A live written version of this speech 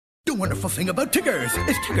The wonderful thing about Tiggers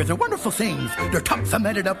is Tiggers are wonderful things. Their tops are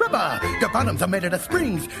made out of rubber, their bottoms are made out of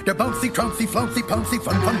springs. They're bouncy, trouncy, flouncy, pouncy,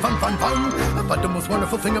 fun, fun, fun, fun, fun. But the most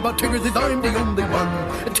wonderful thing about Tiggers is I'm the only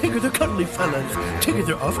one. Tiggers are cuddly fellas. Tiggers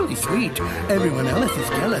are awfully sweet. Everyone else is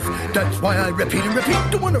jealous. That's why I repeat and repeat.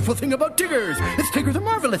 The wonderful thing about Tiggers is Tiggers are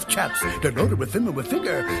marvelous chaps. They're loaded with vim and with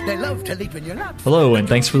vigor. They love to leap in your laps. Hello, and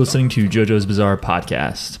thanks for listening to JoJo's Bizarre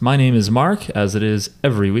Podcast. My name is Mark, as it is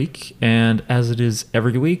every week, and as it is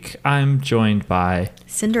every week, I'm joined by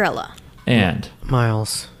Cinderella and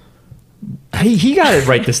Miles. He got it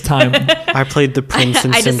right this time. I played the prince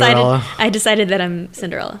in Cinderella. I decided that I'm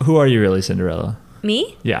Cinderella. Who are you really, Cinderella?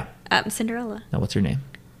 Me? Yeah. I'm Cinderella. Now, what's your name?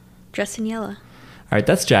 Dressed in yellow. All right,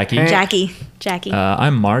 that's Jackie. Jackie.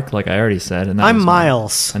 I'm Mark, like I already said, and I'm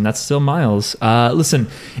Miles. and that's still Miles. Listen,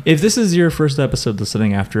 if this is your first episode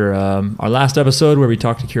listening after our last episode where we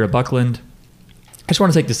talked to Kira Buckland, I just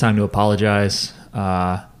want to take this time to apologize.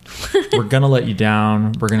 We're gonna let you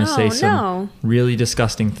down. We're gonna say some really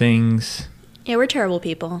disgusting things. Yeah, we're terrible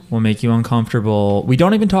people. We'll make you uncomfortable. We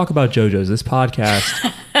don't even talk about JoJo's. This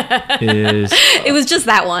podcast is... It was just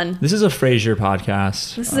that one. This is a Frasier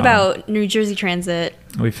podcast. This is about New Jersey Transit.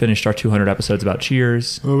 We finished our 200 episodes about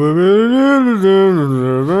Cheers.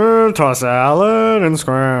 Toss salad and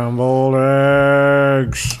scrambled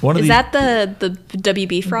eggs. Is that the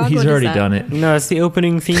WB frog? He's What is already that? done it. No, it's the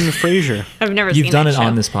opening theme of Frasier. I've never seen You've that done it show.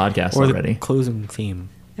 on this podcast Or already. the closing theme.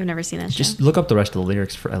 I've never seen that show. Just look up the rest of the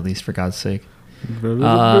lyrics at least for God's sake.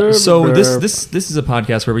 So this is a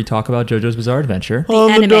podcast where we talk about JoJo's Bizarre Adventure. on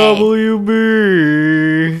anime. the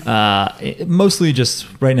WB. Mostly just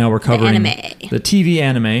right now we're covering anime. the TV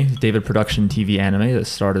anime, David Production TV anime that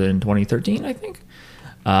started in 2013, I think.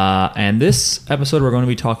 And this episode we're going to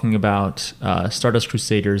be talking about Stardust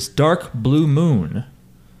Crusaders Dark Blue Moon,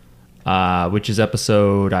 which is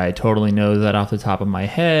episode, I totally know that off the top of my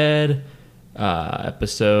head,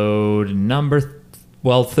 episode number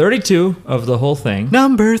 32 of the whole thing.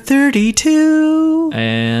 Number 32.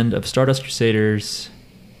 And of Stardust Crusaders,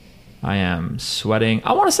 I am sweating.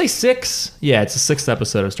 I want to say 6. Yeah, it's the 6th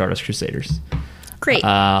episode of Stardust Crusaders. Great.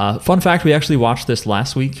 Fun fact, we actually watched this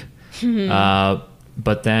last week.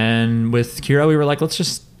 But then with Kira, we were like, let's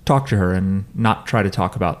just talk to her and not try to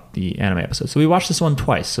talk about the anime episode. So we watched this one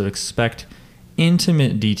twice, so expect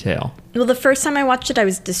intimate detail. Well, the first time I watched it, I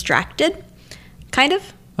was distracted. Kind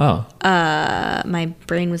of. Oh. My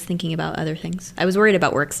brain was thinking about other things. I was worried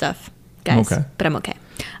about work stuff, guys. Okay. But I'm okay.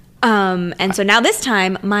 And so now this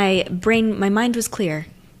time, my mind was clear.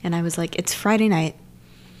 And I was like, it's Friday night.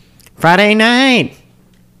 Friday night.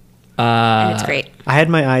 And it's great. I had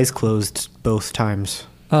my eyes closed both times.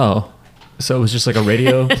 Oh. So it was just like a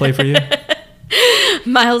radio play for you?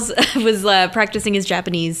 Miles was practicing his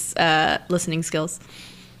Japanese listening skills.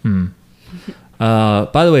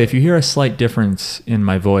 By the way, if you hear a slight difference in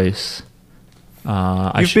my voice,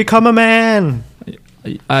 You've become a man.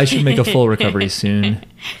 I should make a full recovery soon.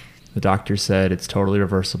 The doctor said it's totally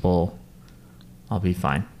reversible. I'll be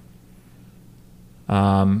fine.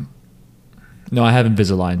 No, I have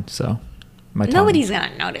Invisalign, so my tongue... Nobody's going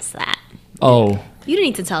to notice that. Oh. You don't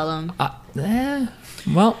need to tell them.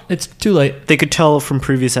 Well, it's too late. They could tell from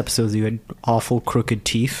previous episodes you had awful crooked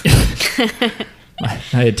teeth. I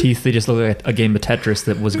had teeth. They just looked like a game of Tetris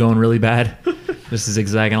that was going really bad. Just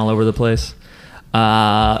zigzagging all over the place.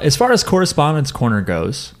 As far as Correspondence Corner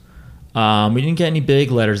goes, we didn't get any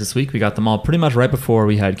big letters this week. We got them all pretty much right before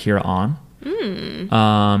we had Kira on.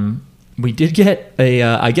 We did get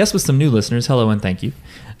I guess with some new listeners, hello and thank you.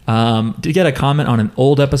 Did get a comment on an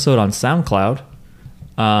old episode on SoundCloud.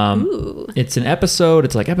 It's an episode,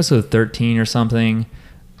 it's like episode 13 or something.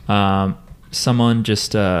 Someone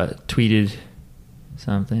just tweeted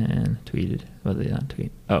something. What did they not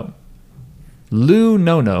tweet? Oh. Lou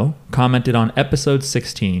Nono commented on episode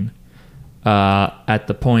 16 at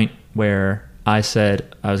the point where I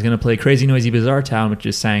said I was going to play Crazy Noisy Bizarre Town, which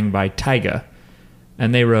is sang by Tyga.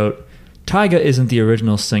 And they wrote, Tyga isn't the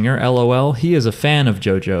original singer, LOL. He is a fan of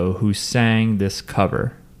JoJo who sang this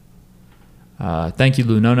cover. Thank you,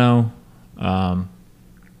 Lou Nono. I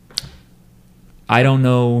don't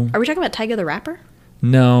know. Are we talking about Tyga the rapper?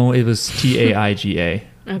 No, it was Taiga.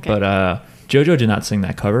 Okay. But JoJo did not sing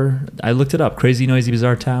that cover. I looked it up. Crazy Noisy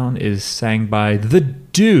Bizarre Town is sang by The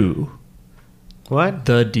Do. What?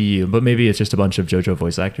 The DU. But maybe it's just a bunch of JoJo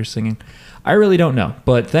voice actors singing. I really don't know.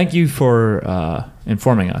 But thank you for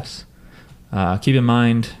informing us. Keep in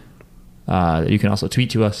mind that you can also tweet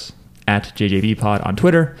to us at JJBpod on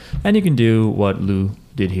Twitter. And you can do what Lou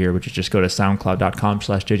did here, which is just go to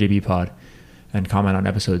soundcloud.com/JJBpod and comment on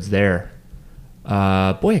episodes there.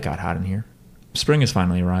 Boy, it got hot in here. Spring has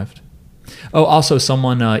finally arrived. Oh, also,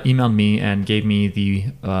 someone emailed me and gave me the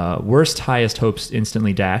worst highest hopes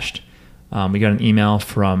instantly dashed. We got an email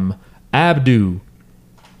from Abdu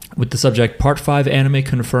with the subject Part 5 anime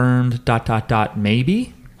confirmed ...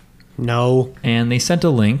 maybe. No. And they sent a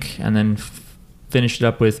link and then finished it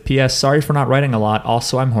up with P.S. Sorry for not writing a lot.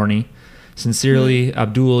 Also, I'm horny. Sincerely,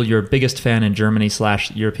 Abdul, your biggest fan in Germany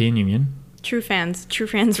 / European Union. True fans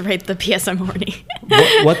write the PS I'm horny.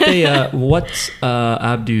 what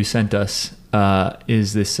Abdu sent us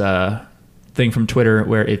is this thing from Twitter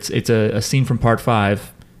where it's a scene from Part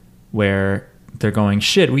 5 where they're going,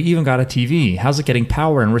 shit, we even got a TV. How's it getting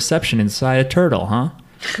power and reception inside a turtle, huh?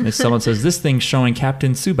 And someone says, this thing's showing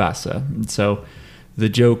Captain Tsubasa. And so the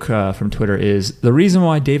joke from Twitter is, the reason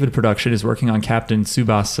why David Production is working on Captain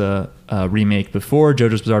Tsubasa remake before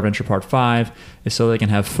JoJo's Bizarre Adventure Part 5 is so they can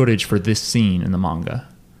have footage for this scene in the manga.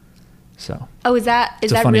 So. Oh, is that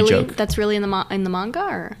funny really joke. that's really in the manga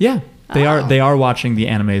or? Yeah. They are watching the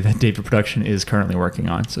anime that David Production is currently working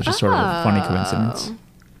on. So it's just sort of a funny coincidence.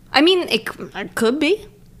 I mean, it could be.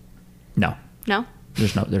 No. No?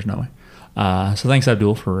 There's no way. So thanks,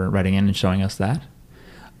 Abdul, for writing in and showing us that.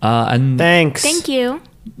 And Thanks. Thank you.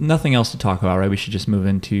 nothing else to talk about, right? We should just move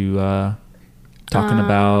into talking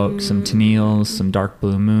about some Tennille's, some Dark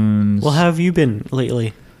Blue Moons. Well, how have you been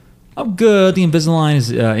lately? Oh, good. The Invisalign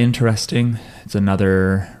is interesting. It's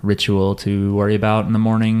another ritual to worry about in the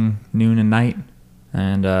morning, noon, and night.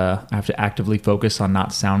 And I have to actively focus on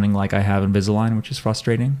not sounding like I have Invisalign, which is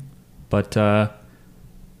frustrating. But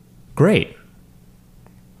great.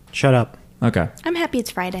 Shut up. Okay. I'm happy it's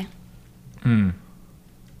Friday.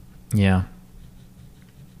 Yeah.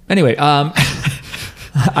 Anyway, I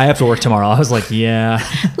have to work tomorrow. I was like, yeah.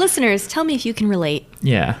 Listeners, tell me if you can relate.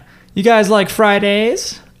 Yeah. You guys like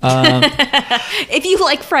Fridays? If you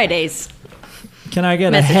like Fridays. Can I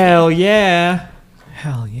get Message a hell yeah?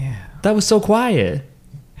 Hell yeah. That was so quiet.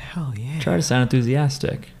 Hell yeah. Try to sound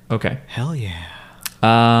enthusiastic. Okay. Hell yeah.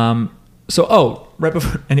 So, right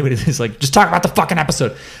before anybody is like, just talk about the fucking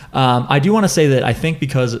episode. I do want to say that I think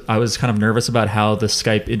because I was kind of nervous about how the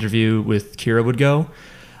Skype interview with Kira would go,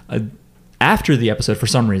 after the episode, for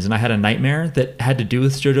some reason, I had a nightmare that had to do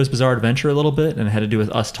with JoJo's Bizarre Adventure a little bit, and it had to do with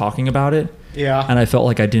us talking about it. Yeah. And I felt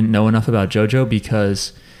like I didn't know enough about JoJo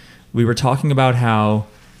because we were talking about how...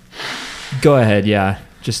 Go ahead, yeah.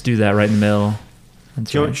 Just do that right in the middle.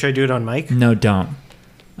 That's right. Should I do it on mic? No, don't.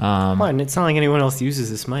 Come on, it's not like anyone else uses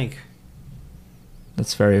this mic.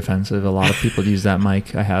 That's very offensive. A lot of people use that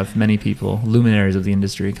mic. I have many people, luminaries of the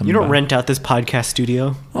industry, coming You don't by. rent out this podcast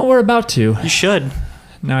studio. Well, we're about to. You should.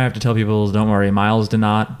 Now I have to tell people, don't worry, Miles did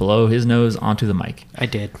not blow his nose onto the mic. I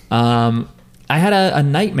did. I had a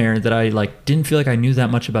nightmare that I didn't feel like I knew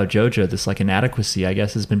that much about JoJo. This inadequacy, I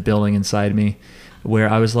guess, has been building inside me, where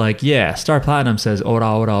I was like, yeah, Star Platinum says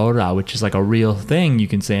ora ora ora, which is a real thing you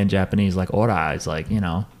can say in Japanese. Ora is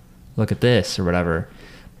look at this or whatever.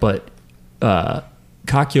 But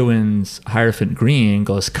Kakyoin's Hierophant Green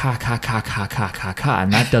goes ka ka ka ka ka ka ka,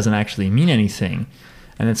 and that doesn't actually mean anything.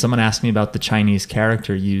 And then someone asked me about the Chinese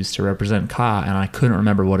character used to represent ka, and I couldn't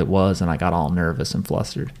remember what it was, and I got all nervous and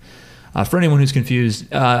flustered. For anyone who's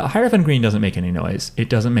confused, Hierophant Green doesn't make any noise. It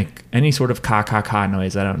doesn't make any sort of ka ka ka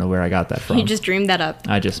noise. I don't know where I got that from. You just dreamed that up.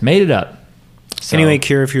 I just made it up. So, Anyway,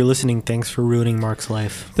 Kira, if you're listening, thanks for ruining Mark's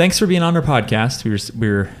life. thanks for being on our podcast.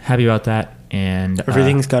 We're happy about that. And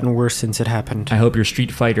Everything's gotten worse since it happened. I hope your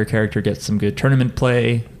Street Fighter character gets some good tournament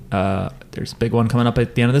play. There's a big one coming up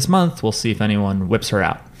at the end of this month. We'll see if anyone whips her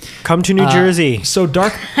out. Come to New Jersey. So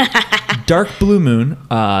Dark Blue Moon.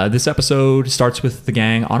 This episode starts with the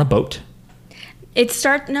gang on a boat. It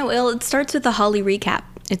starts with a Holly recap.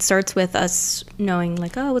 It starts with us knowing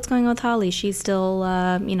what's going on with Holly? She's still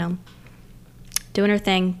doing her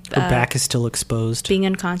thing. Her back is still exposed. Being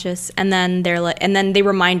unconscious. And then they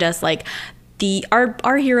remind us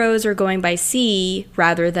our heroes are going by sea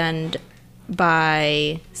rather than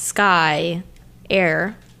by sky,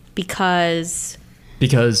 air, because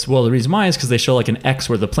the reason why is because they show an X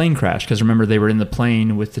where the plane crashed. Because remember, they were in the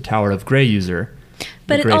plane with the Tower of Grey user.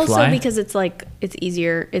 But it also because it's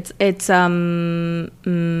easier. It's harder.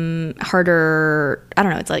 I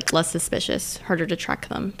don't know. It's less suspicious, harder to track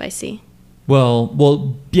them by sea.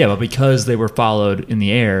 Well, yeah, but because they were followed in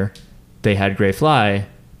the air, they had Grey Fly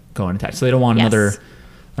go and attack. So they don't want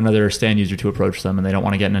another stand user to approach them, and they don't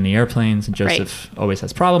want to get in any airplanes. And Joseph always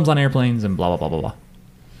has problems on airplanes, and blah blah blah blah blah.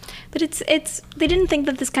 But they didn't think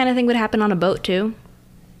that this kind of thing would happen on a boat too.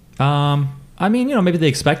 I mean, maybe they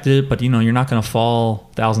expected it, but you're not going to fall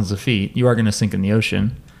thousands of feet. You are going to sink in the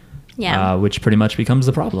ocean. Yeah. Which pretty much becomes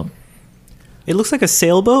the problem. It looks like a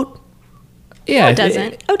sailboat. Yeah, No, it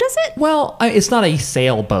doesn't. Oh, does it? Well, it's not a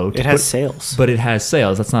sailboat. It has but- sails. But it has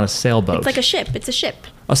sails. That's not a sailboat. It's like a ship. It's a ship.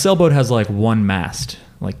 A sailboat has like one mast,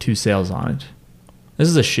 like 2 sails on it. This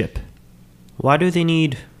is a ship. Why do they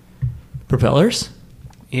need... Propellers?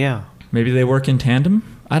 Yeah. Maybe they work in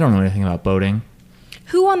tandem? I don't know anything about boating.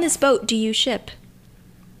 Who on this boat do you ship?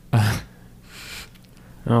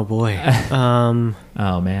 Oh, boy.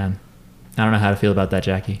 Oh, man. I don't know how to feel about that,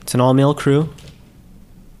 Jackie. It's an all-male crew.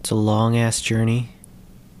 It's a long-ass journey.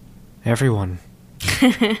 Everyone.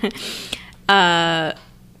 The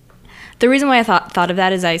reason why I thought of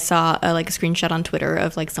that is I saw like a screenshot on Twitter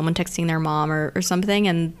of like someone texting their mom or something,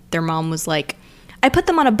 and their mom was like, "I put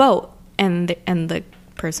them on a boat," and the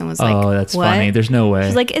person was like, Oh, that's "What?" funny. There's no way.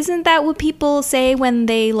 She's like, "Isn't that what people say when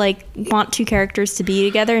they like want 2 characters to be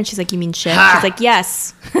together?" And she's like, "You mean ship?" She's like,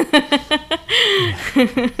 "Yes."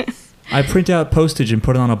 I print out postage and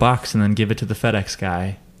put it on a box and then give it to the FedEx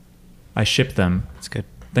guy. I ship them. That's good.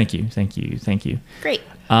 Thank you. Great.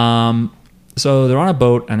 So they're on a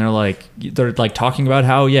boat and they're like talking about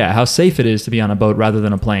how safe it is to be on a boat rather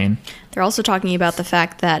than a plane. They're also talking about the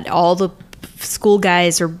fact that all the school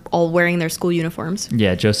guys are all wearing their school uniforms.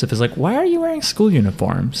 Yeah, Joseph is like, "Why are you wearing school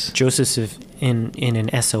uniforms?" Joseph in an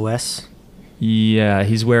SOS. Yeah,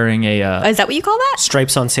 he's wearing a. Is that what you call that?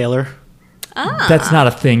 Stripes on sailor. That's not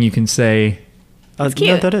a thing you can say. That's No,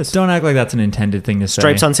 cute. that is. Don't act like that's an intended thing to say.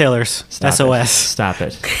 Stripes on sailors. Stop SOS. It. Stop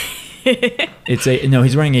it.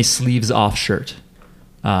 He's wearing a sleeves off shirt.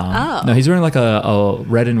 No, he's wearing like a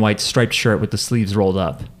red and white striped shirt with the sleeves rolled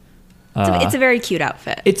up. It's a very cute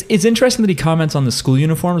outfit. It's interesting that he comments on the school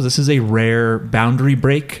uniforms. This is a rare boundary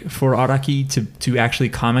break for Araki to actually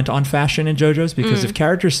comment on fashion in JoJo's, because if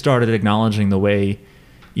characters started acknowledging the way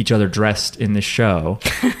each other dressed in this show,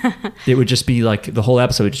 it would just be like the whole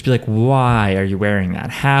episode would just be like, why are you wearing that?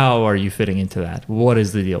 How are you fitting into that? What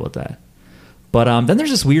is the deal with that? But then there's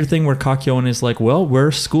this weird thing where Kakyoin is like, well,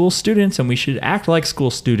 we're school students and we should act like school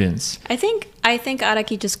students. I think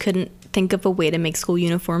Araki just couldn't think of a way to make school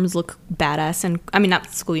uniforms look badass, and I mean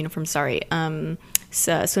not school uniforms, sorry,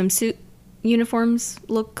 swimsuit uniforms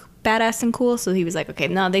look badass and cool. So he was like, okay,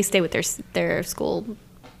 no, they stay with their school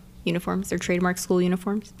uniforms, their trademark school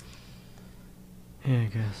uniforms. Yeah, I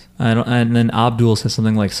guess. And then Abdul says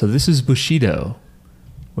something like, so this is Bushido,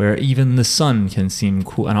 where even the sun can seem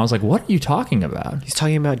cool. And I was like, what are you talking about? He's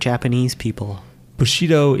talking about Japanese people.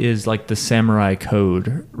 Bushido is like the samurai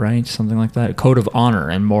code, right? Something like that. A code of honor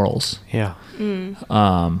and morals. Yeah.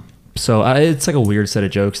 So it's like a weird set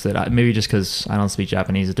of jokes that maybe just because I don't speak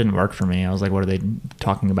Japanese, it didn't work for me. I was like, what are they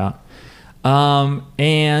talking about?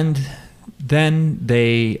 And then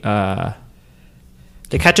they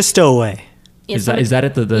catch a stowaway. Yeah, is that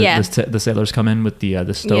it? Yeah. The sailors come in with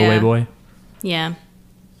the stowaway Yeah. boy. Yeah.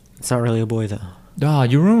 It's not really a boy, though. Oh,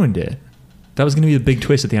 you ruined it. That was going to be the big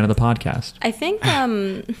twist at the end of the podcast. I think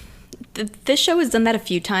this show has done that a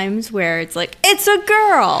few times where it's like, it's a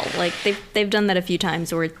girl. Like they've done that a few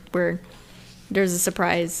times where there's a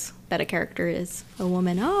surprise that a character is a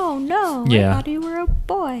woman. Oh no, Yeah. I thought you were a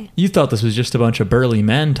boy. You thought this was just a bunch of burly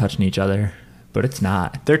men touching each other, but it's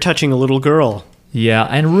not. They're touching a little girl. Yeah,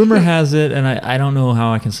 and rumor has it, and I don't know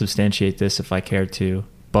how I can substantiate this if I care to,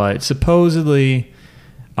 but supposedly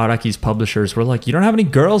Araki's publishers were like, you don't have any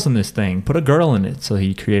girls in this thing. Put a girl in it. So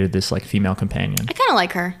he created this like female companion. I kind of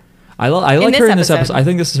like her. I like this her in this episode. episode. I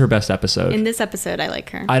think this is her best episode. In this episode, I like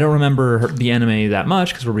her. I don't remember the anime that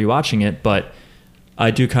much because we're rewatching it, but I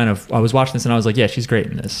was watching this and I was like, yeah, she's great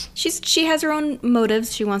in this. She has her own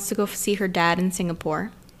motives. She wants to go see her dad in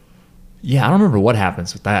Singapore. Yeah, I don't remember what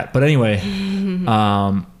happens with that. But anyway,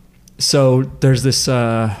 so there's this,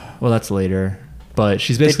 well, that's later. But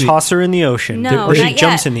she's They basically... toss her in the ocean. No, or she not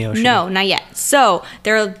jumps yet. in the ocean. No, not yet. So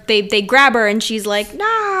they grab her and she's like,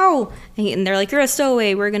 no, and they're like, you're a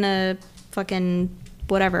stowaway. We're gonna fucking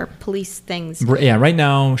whatever police things. Yeah, right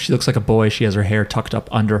now she looks like a boy. She has her hair tucked up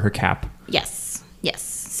under her cap. Yes.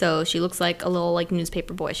 So she looks like a little like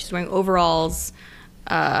newspaper boy. She's wearing overalls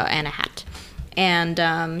and a hat.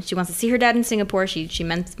 And she wants to see her dad in Singapore. She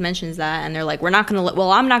mentions that, and they're like, I'm not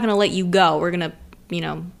gonna let you go. We're gonna,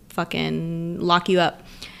 fucking lock you up.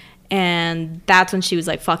 And that's when she was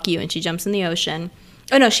like, fuck you, and she jumps in the ocean.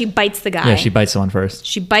 Oh no, she bites the guy. Yeah, she bites someone first.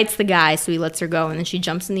 She bites the guy, so he lets her go, and then she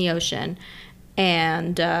jumps in the ocean.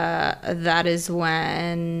 And that is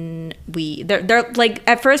when they're like,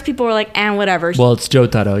 at first people were like, and whatever. Well, it's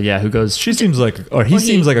Jotaro, yeah, who goes, he seems like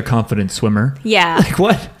a confident swimmer. Yeah. Like,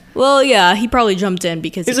 what? Well, yeah, he probably jumped in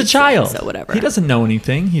because He's a could swim, child. so whatever. He doesn't know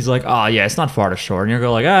anything. He's like, oh, yeah, it's not far to shore. And you're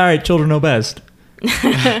going like, all right, children know best.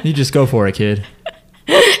 You just go for it, kid.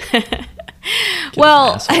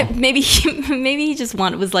 Well, asshole. maybe he just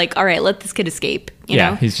was like, all right, let this kid escape. You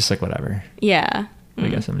know? He's just like, whatever. Yeah. I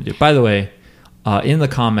guess I'm gonna do. By the way, in the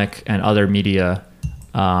comic and other media,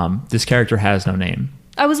 this character has no name.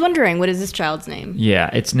 I was wondering, what is this child's name? Yeah,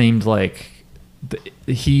 it's named like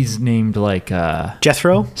he's named like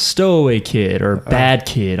Jethro? Stowaway Kid or Bad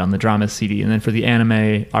Kid on the drama CD, and then for the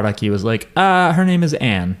anime, Araki was like, her name is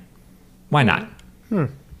Anne. Why not?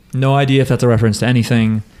 No idea if that's a reference to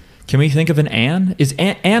anything. Can we think of an Anne? Is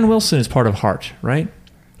Anne Wilson is part of Heart, right?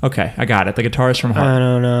 Okay, I got it. The guitarist from I Heart.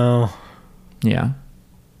 don't know. Yeah.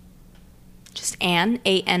 Just Anne,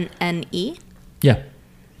 A-N-N-E? Yeah.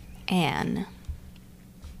 Anne.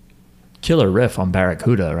 Killer riff on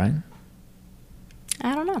Barracuda, right?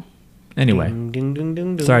 I don't know. Anyway. Ding, ding, ding,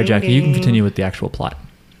 ding, ding, Sorry, Jackie. You can ding. continue with the actual plot.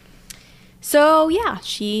 So yeah,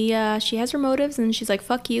 she has her motives, and she's like,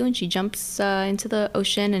 "Fuck you," and she jumps into the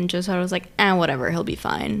ocean, and Jotaro was like, whatever, he'll be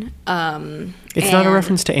fine." It's not a and-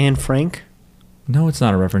 reference to Anne Frank? No, it's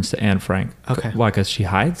not a reference to Anne Frank. Okay. Why? Because she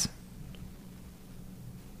hides?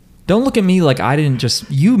 Don't look at me like I didn't just...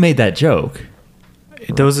 You made that joke.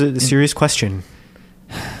 That was a serious question.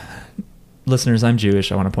 Listeners, I'm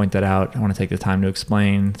Jewish. I want to point that out. I want to take the time to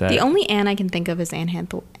explain that... The only Anne I can think of is Anne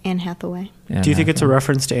Hathaway. Anne Do you think it's a Hathaway.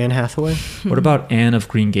 reference to Anne Hathaway? What about Anne of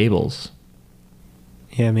Green Gables?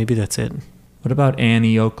 Yeah, maybe that's it. What about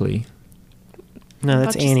Annie Oakley? No,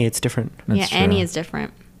 that's About just- Annie. It's different. That's yeah, Annie true. is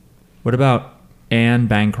different. What about Anne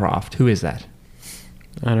Bancroft? Who is that?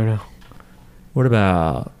 I don't know. What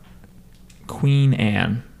about Queen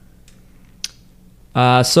Anne?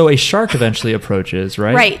 So a shark eventually approaches,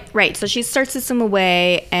 right? Right. So she starts to swim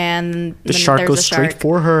away, and The then shark there's goes a straight shark.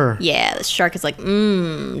 for her. Yeah, the shark is like,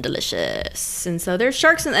 delicious. And so there's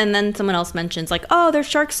sharks, and then someone else mentions, like, oh, there's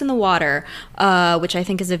sharks in the water, which I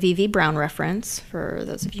think is a V.V. Brown reference, for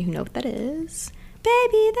those of you who know what that is.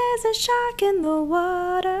 Baby, there's a shark in the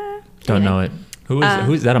water. Don't know it. Who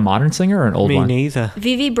is that? A modern singer or an old Me one? neither.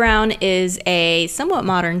 V.V. Brown is a somewhat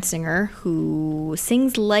modern singer who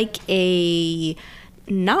sings like a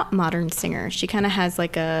not modern singer. She kind of has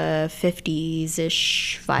like a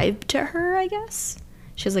 50s-ish vibe to her, I guess.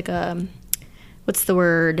 She has like a, what's the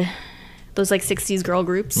word? Those like 60s girl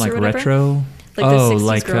groups Like or whatever. retro? Like those oh, 60s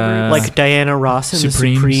like girl groups. Like Diana Ross and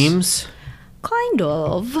Supremes. the Supremes. Kind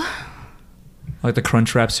of. like the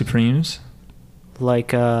Crunchwrap Supremes? Like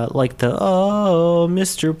the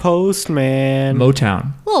Mr. Postman.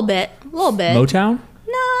 Motown. A little bit. Motown?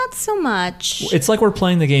 Not so much. It's like we're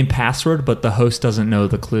playing the game Password, but the host doesn't know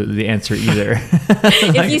the answer either.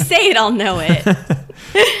 If you say it, I'll know it.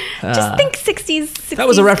 Just think 60s That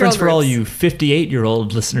was a reference girl for all groups. you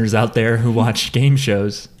 58-year-old listeners out there who watch game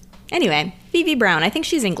shows. Anyway, V.V. Brown. I think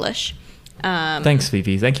she's English. Thanks,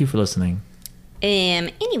 Vivi. Thank you for listening.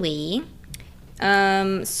 Anyway,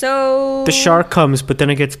 so The shark comes, but then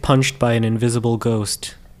it gets punched by an invisible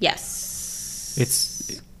ghost. Yes, It's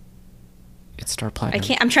Star I Platinum.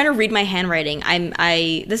 can't. I'm trying to read my handwriting.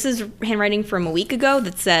 This is handwriting from a week ago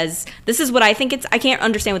that says this is what I think it's. I can't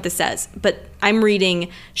understand what this says, but I'm reading.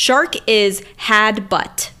 Shark is had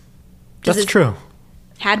butt. That's true.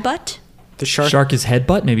 Had butt. The shark, Shark is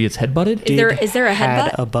headbutt. Maybe it's headbutted. Is there a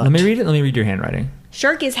had headbutt? a butt. Let me read it. Let me read your handwriting.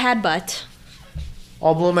 Shark is had butt.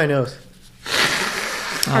 I'll blow my nose.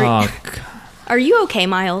 Oh, Are you okay,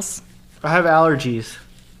 Miles? I have allergies.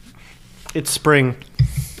 It's spring.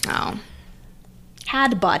 Oh,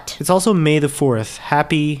 had butt. It's also May the 4th.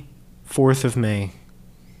 Happy 4th of May.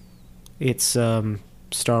 It's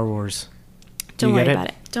Star Wars. Do Don't you worry get about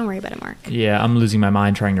it. Don't worry about it, Mark. yeah. I'm losing my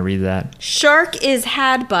mind trying to read that. Shark is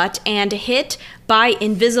had butt and hit by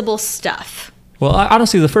invisible stuff. Well,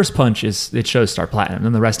 honestly, the first punch it shows Star Platinum,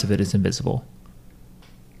 and the rest of it is invisible.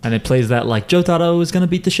 And it plays that like Jotaro is gonna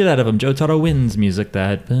beat the shit out of him. Jotaro wins music.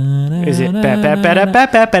 That Is it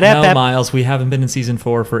no, Miles? We haven't been in season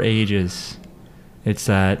 4 for ages. It's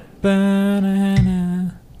that.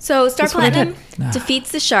 So Star That's what I Platinum did.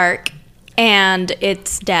 defeats the shark, and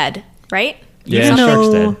it's dead, right? Yeah, Even shark's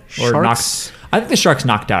though dead. Or sharks- knocks. I think the shark's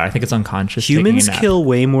knocked out. I think it's unconscious. taking a Humans nap. kill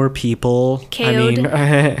way more people. KO'd.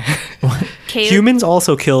 KO'd. Humans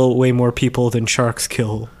also kill way more people than sharks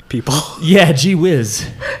kill people. Yeah, gee whiz.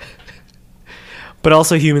 But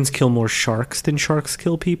also humans kill more sharks than sharks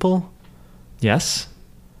kill people. Yes.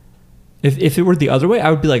 If it were the other way,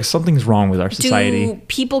 I would be like, something's wrong with our society. Do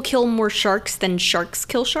people kill more sharks than sharks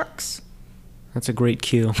kill sharks? That's a great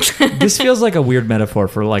cue. This feels like a weird metaphor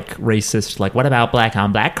for like racist. Like, what about black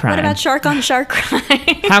on black crime? What about shark on shark crime?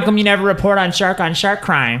 How come you never report on shark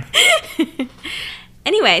crime?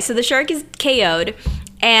 Anyway, so the shark is KO'd,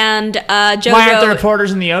 and Jojo. Why aren't the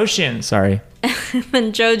reporters in the ocean? Sorry.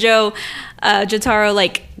 then Jotaro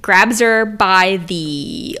like grabs her by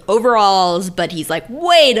the overalls, but he's like,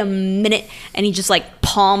 wait a minute, and he just like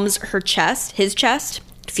palms his chest.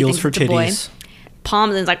 Feels for titties.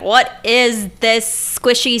 Palms, and is like, what is this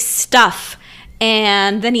squishy stuff?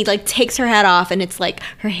 And then he like takes her head off, and it's like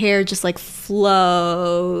her hair just like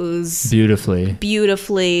flows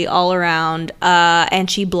beautifully all around, and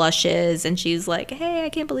she blushes, and she's like, hey, I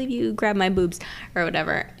can't believe you grabbed my boobs or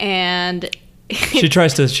whatever. And she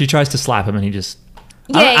tries to slap him, and he just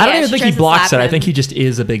I don't even think he blocks it. I think he just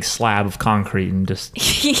is a big slab of concrete and just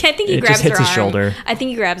I think he grabs just hits her his arm. shoulder. I think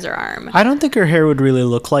he grabs her arm. I don't think her hair would really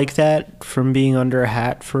look like that from being under a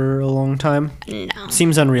hat for a long time. No.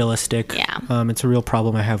 Seems unrealistic. Yeah. It's a real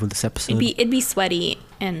problem I have with this episode. It'd be sweaty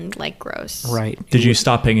and like gross. Right. Did you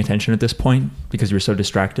stop paying attention at this point because you were so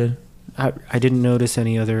distracted? I didn't notice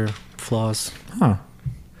any other flaws. Huh.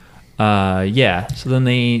 Yeah. So then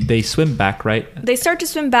they swim back, right? They start to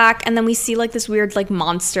swim back, and then we see like this weird like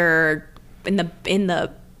monster in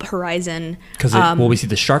the horizon. Because we see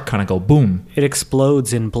the shark kind of go boom. It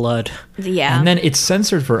explodes in blood. Yeah. And then it's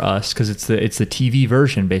censored for us because it's the TV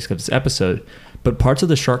version basically of this episode. But parts of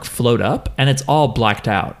the shark float up, and it's all blacked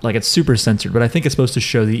out. Like, it's super censored. But I think it's supposed to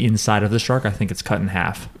show the inside of the shark. I think it's cut in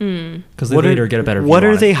half. Because they later get a better view. What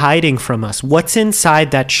are they hiding from us? What's inside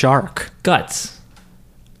that shark? Guts.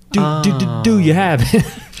 Do you have it?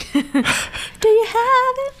 Do you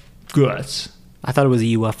have it? Guts. I thought it was a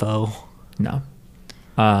UFO. No.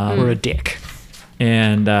 Or a dick.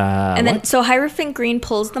 And then so Hierophant Green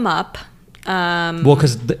pulls them up.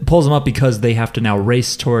 Because pulls them up because they have to now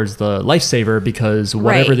race towards the lifesaver because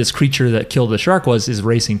whatever this creature that killed the shark is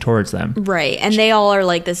racing towards them. Right, and they all are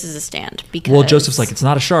like, "This is a stand." Because Joseph's like, "It's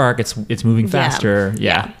not a shark. It's moving faster."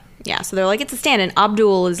 Yeah. So they're like, "It's a stand," and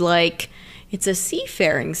Abdul is like, "It's a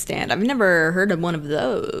seafaring stand. I've never heard of one of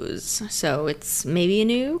those, so it's maybe a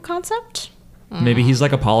new concept." Maybe he's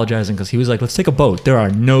like apologizing because he was like, "Let's take a boat. There are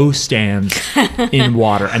no stands in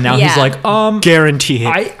water." And now he's like, guarantee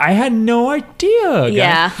it. I had no idea.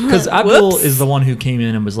 Yeah. Because Abdul is the one who came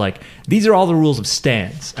in and was like, "These are all the rules of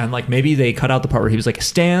stands." And like maybe they cut out the part where he was like,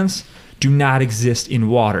 "Stands do not exist in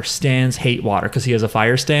water. Stands hate water," because he has a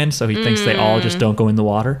fire stand, so he thinks they all just don't go in the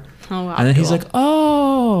water. Oh, and then he's like,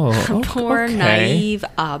 poor naive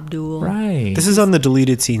Abdul. Right. This is on the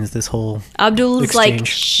deleted scenes, this whole Abdul's exchange. like,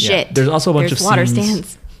 shit. Yeah. There's also a bunch of water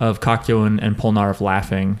scenes stands. of Kakyo and Polnareff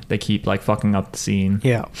laughing. They keep like fucking up the scene.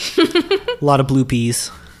 Yeah. A lot of bloopies.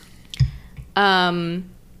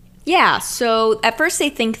 Yeah, so at first they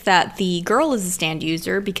think that the girl is a stand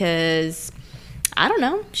user because, I don't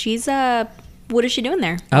know, she's what is she doing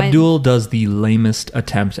there? Abdul does the lamest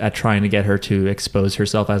attempt at trying to get her to expose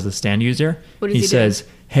herself as a stand user. What does he says,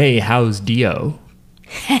 "Hey, how's Dio?"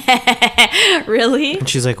 Really? And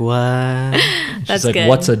she's like, what? That's She's like, good.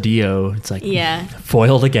 "What's a Dio?" It's like,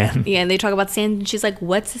 foiled again. Yeah, and they talk about stand, and she's like,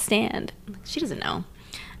 "What's a stand?" She doesn't know.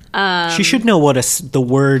 She should know what the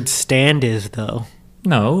word stand is, though.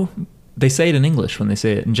 No, they say it in English when they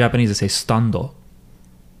say it. In Japanese, they say stando.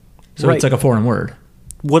 So Right. it's like a foreign word.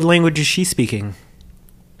 What language is she speaking?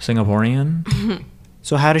 Singaporean?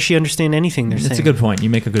 So how does she understand anything they're saying? It's a good point.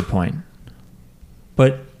 You make a good point.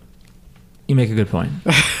 But you make a good point.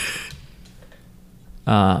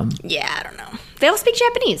 Yeah, I don't know. They all speak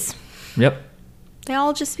Japanese. Yep. They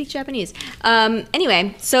all just speak Japanese.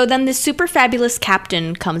 Anyway, so then this super fabulous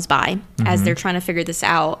captain comes by as they're trying to figure this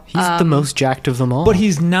out. He's the most jacked of them all. But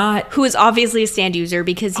he's not. Who is obviously a stand user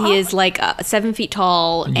because he is like 7 feet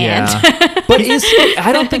tall. Yeah. And But is he?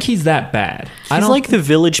 I don't think he's that bad. He's like the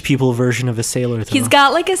village people version of a sailor, though. he's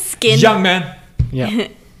got like a skin. Young man. Yeah.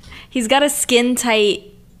 He's got a skin tight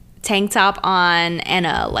tank top on and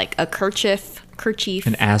a kerchief.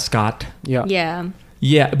 An ascot. Yeah. Yeah.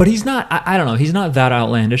 Yeah, but he's not. I don't know. He's not that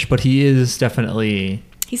outlandish, but he is definitely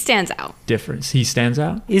He stands out. different. He stands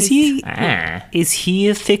out. Is he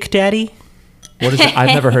a thick daddy? What is it? I've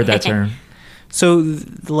never heard that term. So,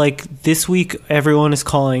 like, this week, everyone is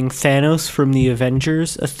calling Thanos from the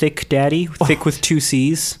Avengers a thick daddy, thick with 2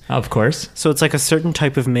 C's. Of course. So it's like a certain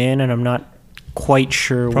type of man, and I'm not quite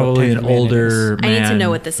sure Probably what type an of man it older is. man. I need to know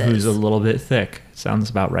what this Who's is. a little bit thick. Sounds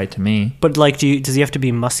about right to me. But, like, does he have to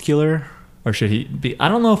be muscular? Or should he be? I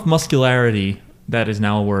don't know if muscularity, that is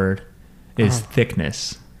now a word, is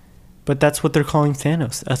thickness. But that's what they're calling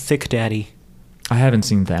Thanos, a thick daddy. I haven't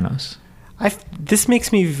seen Thanos. This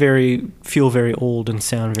makes me feel very old and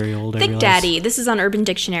sound very old. I Thick realize. daddy. This is on Urban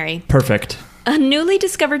Dictionary. Perfect. A newly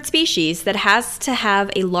discovered species that has to have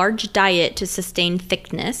a large diet to sustain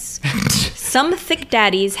thickness. Some thick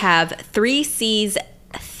daddies have 3 C's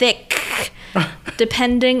thick.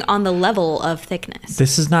 depending on the level of thickness.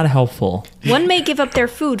 This is not helpful. One may give up their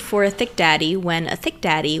food for a thick daddy when a thick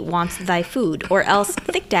daddy wants thy food, or else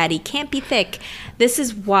thick daddy can't be thick. This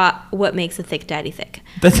is what makes a thick daddy thick.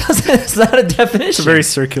 It's not a definition. It's a very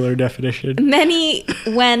circular definition. Many,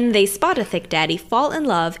 when they spot a thick daddy, fall in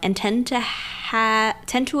love and tend to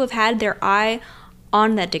have had their eye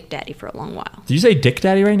on that dick daddy for a long while. Did you say dick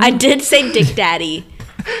daddy right now? I did say dick daddy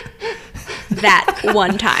that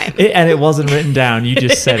one time. And it wasn't written down. You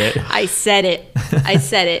just said it. I said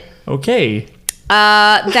it. Okay.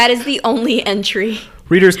 That is the only entry.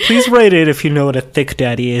 Readers, please write in if you know what a thick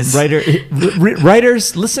daddy is.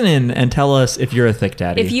 Writers, listen in and tell us if you're a thick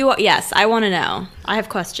daddy. Yes, I want to know. I have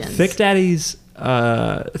questions. Thick daddies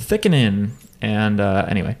thickening, and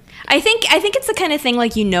anyway. I think it's the kind of thing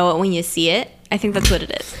like you know it when you see it. I think that's what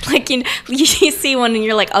it is. Like you see one and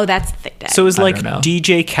you're like, oh, that's a thick daddy. So is like don't know.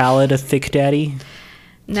 DJ Khaled a thick daddy?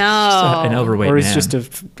 No, An overweight Or man. is just a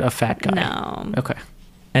fat guy? No. Okay.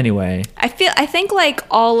 Anyway. I think like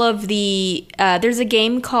all of the there's a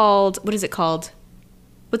game called, what is it called?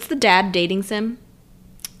 What's the dad dating sim?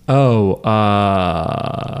 Oh,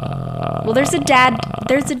 Well, there's a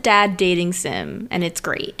dad dating sim, and it's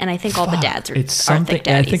great. And I think all the dads are it's are something. thick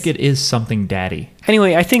daddies. I think it is something daddy.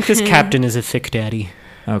 Anyway, I think this captain is a thick daddy.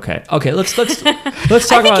 Okay. Let's talk I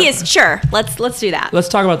think about. he is. Sure, let's do that. Let's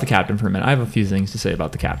talk about the captain for a minute. I have a few things to say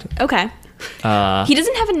about the captain. Okay. He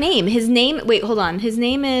doesn't have a name. His name. Wait, hold on. His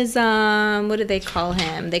name is what do they call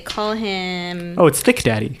him? They call him Oh, it's Thick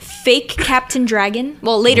Daddy. Fake Captain Dragon.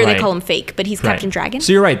 Well, later Right. they call him Fake, but he's Captain Dragon.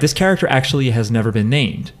 So you're right. This character actually has never been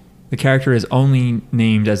named. The character is only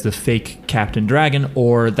named as the fake Captain Dragon,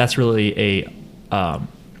 or that's really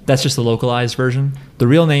that's just the localized version. The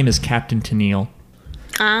real name is Captain Tennille,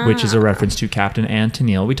 which is a reference to Captain and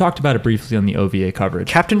Tennille. We talked about it briefly on the OVA coverage.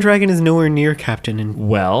 Captain Dragon is nowhere near Captain. And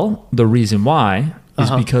Well, the reason why is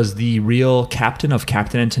because the real captain of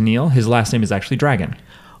Captain and Tennille, his last name is actually Dragon.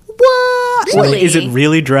 what? Really? Wait, is it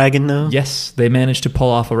really Dragon though? Yes, they managed to pull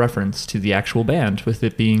off a reference to the actual band with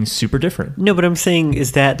it being super different. No, but I'm saying,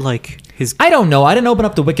 is that like his? I don't know. I didn't open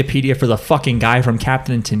up the Wikipedia for the fucking guy from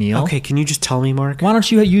Captain and Tennille. Okay, can you just tell me, Mark? Why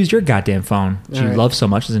don't you use your goddamn phone, which you All right. love so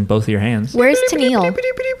much, is in both of your hands? Where's Tennille?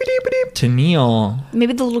 Tennille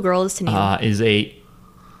Maybe the little girl is Tennille. is a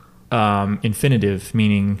infinitive,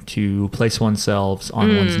 meaning to place oneself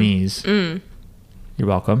on one's knees. You're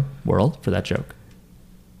welcome, world, for that joke.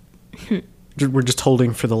 We're just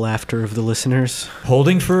holding for the laughter of the listeners.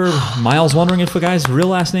 Holding for Miles wondering if the guy's real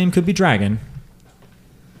last name could be Dragon.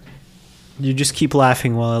 You just keep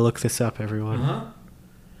laughing while I look this up, everyone.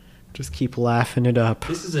 Just keep laughing it up.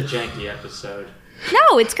 This is a janky episode.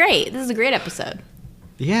 No, it's great. This is a great episode.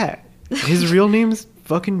 Yeah, his real name's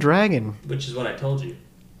fucking Dragon. Which is what I told you.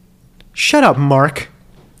 Shut up, Mark.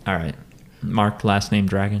 All right. Mark, last name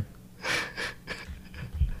Dragon.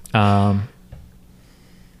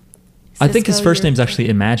 I think his Cisco, first you're- name's actually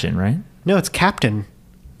Imagine, right? No, it's Captain.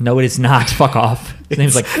 No, it is not. Fuck off. His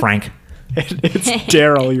name's like Frank. It's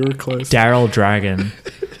Daryl. You were close. Daryl Dragon.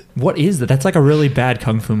 What is that? That's like a really bad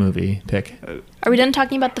kung fu movie pick. Are we done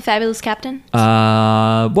talking about the fabulous captain?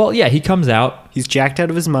 Well, yeah, he comes out. He's jacked out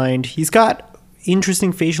of his mind. He's got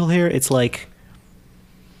interesting facial hair. It's like,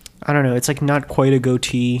 I don't know. It's like not quite a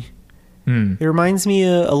goatee. It reminds me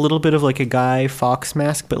a little bit of like a Guy Fawkes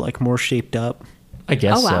mask, but like more shaped up. I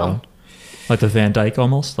guess Oh, wow. so. Like the Van Dyke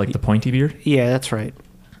almost, like the pointy beard. Yeah, that's right.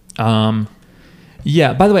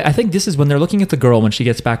 Yeah, by the way, I think this is when they're looking at the girl when she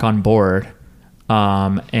gets back on board.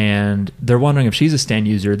 And they're wondering if she's a stand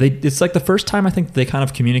user. It's like the first time I think they kind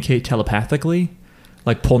of communicate telepathically.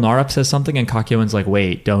 Like Polnareff says something and Kakyoin's like,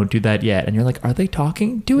 wait, don't do that yet. And you're like, are they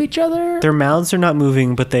talking to each other? Their mouths are not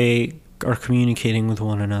moving, but they are communicating with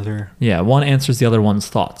one another. Yeah, one answers the other one's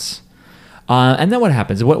thoughts. And then what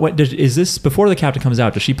happens? Is this before the captain comes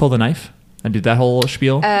out? Does she pull the knife and do that whole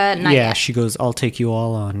spiel? Not Yeah, yet. she goes, I'll take you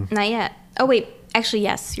all on Not yet. Oh wait, actually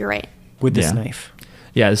yes, you're right. with this Yeah. knife.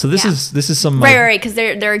 Yeah. So this Yeah. is some Right, because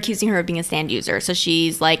they're accusing her of being a stand user. So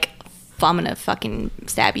she's like, I'm gonna fucking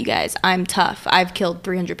stab you guys. I'm tough. I've killed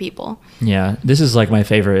 300 people. Yeah, this is like my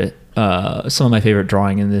favorite. Some of my favorite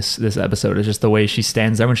drawing in this episode is just the way she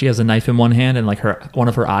stands there when she has a knife in one hand and like one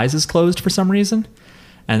of her eyes is closed for some reason,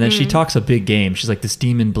 and then she talks a big game. She's like, "This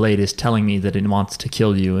demon blade is telling me that it wants to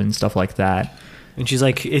kill you" and stuff like that. And she's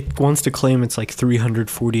like, it wants to claim it's like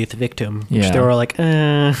 340th victim. Which Yeah. they were like,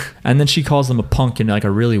 And then she calls them a punk in like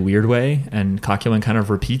a really weird way, and Kakyoin kind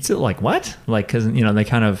of repeats it like, "What?" Like, because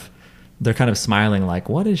they're kind of smiling like,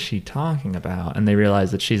 "What is she talking about?" And they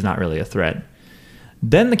realize that she's not really a threat.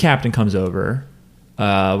 Then the captain comes over,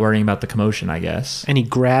 worrying about the commotion, I guess. And he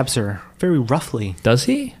grabs her very roughly. Does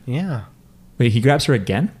he? Yeah. Wait, he grabs her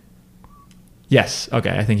again? Yes.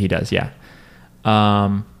 Okay, I think he does. Yeah.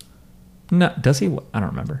 No, does he? I don't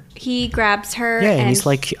remember. He grabs her. Yeah, and he's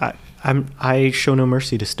like, I show no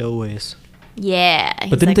mercy to stowaways. Yeah.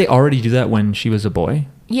 But didn't they already do that when she was a boy?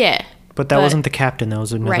 Yeah. But that wasn't the captain. That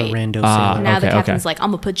was another Right. rando Ah, sailor. Now the Okay, captain's okay. like,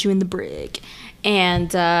 I'm gonna put you in the brig.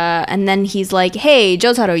 And then he's like, hey,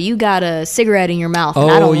 Jotaro, you got a cigarette in your mouth, and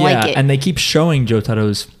I don't like it. And they keep showing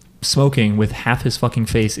Jotaro's smoking with half his fucking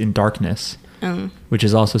face in darkness, which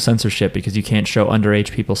is also censorship because you can't show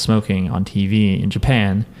underage people smoking on TV in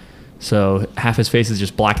Japan. So half his face is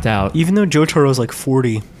just blacked out. Even though Jotaro's like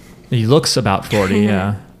 40. He looks about 40,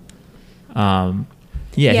 yeah.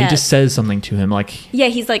 He Yeah. just says something to him like, Yeah,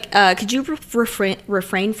 he's like, could you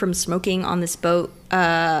refrain from smoking on this boat?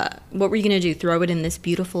 What were you going to do? Throw it in this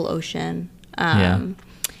beautiful ocean? And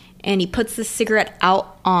he puts the cigarette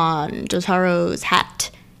out on Jotaro's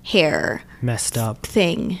hair Messed up.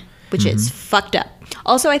 thing, which is fucked up.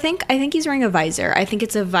 Also, I think he's wearing a visor. I think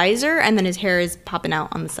it's a visor, and then his hair is popping out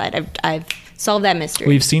on the side. I've solved that mystery.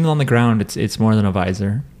 we've seen it on the ground. It's more than a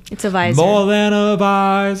visor. It's a visor. More than a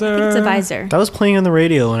visor. I think it's a visor. That was playing on the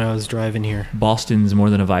radio when I was driving here. Boston's More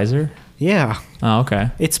Than a Visor? Yeah. Oh, okay.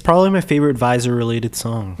 It's probably my favorite visor-related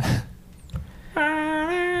song.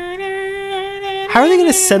 How are they going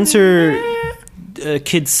to censor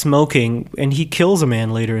kids smoking? And he kills a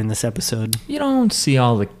man later in this episode. You don't see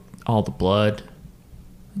all the blood.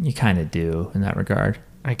 You kind of do in that regard.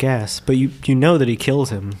 I guess. But you know that he kills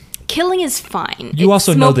him. Killing is fine. You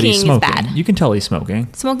also know that he's smoking. Is bad. You can tell he's smoking.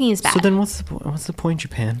 Smoking is bad. So then what's the point,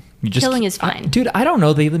 Japan? You just, Killing is fine. Dude, I don't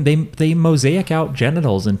know. They mosaic out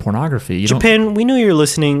genitals in pornography. You don't. Japan, we know you're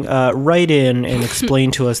listening. Write in and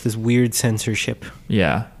explain to us this weird censorship.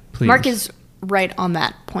 Yeah, please. Mark is right on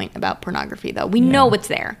that point about pornography, though. We know what's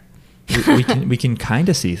there. we can kind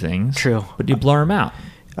of see things. True. But you blur them out.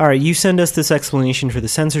 All right, you send us this explanation for the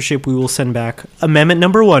censorship. We will send back Amendment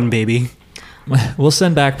number 1, baby. We'll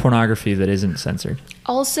send back pornography that isn't censored.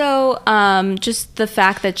 Also, just the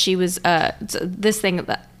fact that she was this thing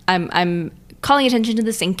that I'm calling attention to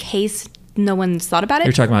this in case no one's thought about it.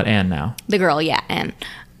 You're talking about Anne now. The girl, yeah,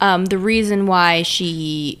 and the reason why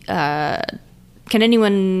she can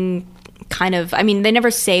anyone kind of, I mean, they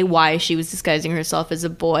never say why she was disguising herself as a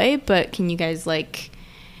boy, but can you guys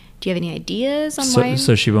do you have any ideas on why?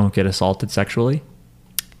 So she won't get assaulted sexually?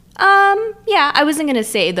 Yeah, I wasn't gonna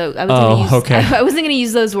say though. Okay. I wasn't gonna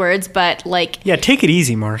use those words, but Yeah, take it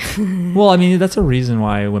easy, Mark. Well, I mean, that's a reason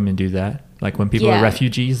why women do that. Like when people Yeah. are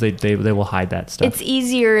refugees, they will hide that stuff. it's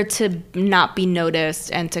easier to not be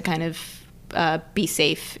noticed and to kind of be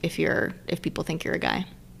safe if people think you're a guy.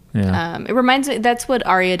 Yeah. It reminds me, that's what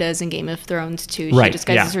Arya does in Game of Thrones too. She Right,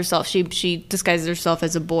 disguises yeah. herself. She disguises herself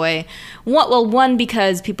as a boy. One,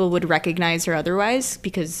 because people would recognize her otherwise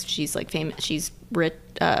because she's like famous. She's rich,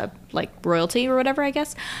 like royalty or whatever, I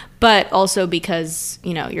guess. But also because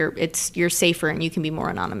you're safer and you can be more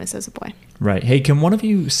anonymous as a boy. Right. Hey, can one of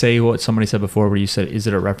you say what somebody said before where you said, is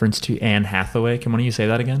it a reference to Anne Hathaway? Can one of you say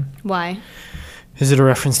that again? Why? Is it a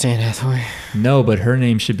reference to Anne Hathaway? No, but her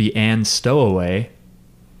name should be Anne Stowaway.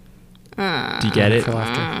 Do you get it? For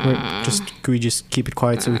laughter. Can we just keep it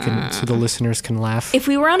quiet so the listeners can laugh? If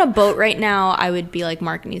we were on a boat right now, I would be like,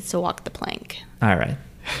 Mark needs to walk the plank. All right.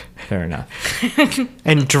 Fair enough.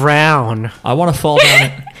 And drown. I want to fall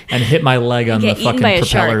down and hit my leg on the Get eaten fucking by a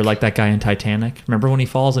propeller shark. like that guy in Titanic. Remember when he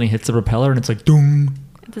falls and he hits the propeller and it's like, doom?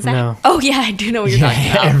 Does that? No. Oh yeah, I do know what you're talking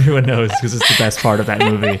Yeah, about. everyone knows because it's the best part of that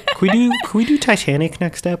movie. Can we do Titanic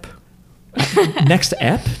next ep? Next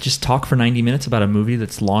ep, just talk for 90 minutes about a movie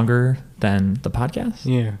that's longer than the podcast?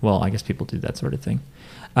 Yeah. Well, I guess people do that sort of thing.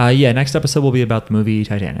 Yeah, next episode will be about the movie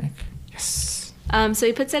Titanic. Yes. So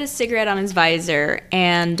he puts out a cigarette on his visor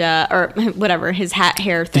and or whatever, his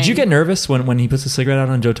hair thing. Did you get nervous when he puts the cigarette out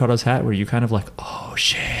on Jotaro's hat? Were you kind of like, oh,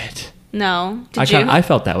 shit? No. Did you? I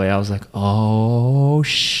felt that way. I was like, oh,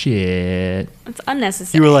 shit. It's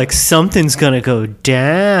unnecessary. You were like, something's gonna go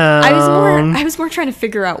down. I was more trying to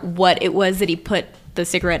figure out what it was that he put the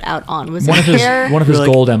cigarette out on. Was One it of his hair? one of his You're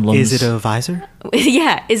like, gold emblems. Is it a visor?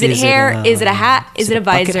 Yeah. Is it Is it hair? a- Is it a hat? Is it a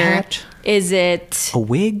bucket visor? hat? Is it A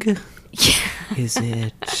wig? Is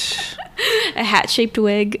it? a hat-shaped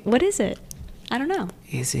wig? What is it? I don't know.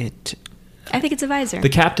 Is it? I think it's a visor. The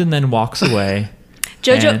captain then walks away.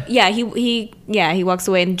 Jojo, and- he walks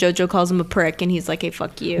away and Jojo calls him a prick and he's like, "Hey,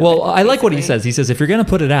 fuck you." Well, I like what he basically. says. He says, if you're going to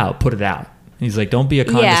put it out, put it out. He's like, don't be a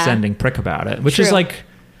condescending prick about it, which is True. like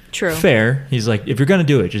True. fair. He's like, if you're going to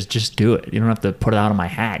do it, just do it. You don't have to put it out of my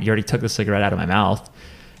hat. You already took the cigarette out of my mouth.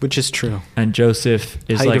 Which is true. And Joseph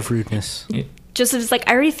is Height like, of rudeness. Joseph's like,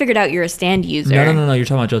 I already figured out you're a stand user. No. You're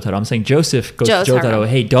talking about Jotaro. I'm saying Joseph goes to Jotaro.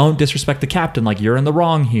 Hey, don't disrespect the captain. Like, you're in the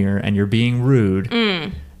wrong here, and you're being rude.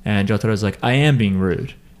 And Jotaro's like, I am being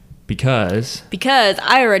rude. Because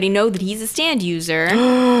I already know that he's a stand user.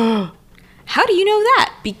 How do you know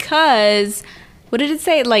that? Because... What did it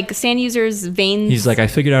say? Like, stand users' veins... He's like, I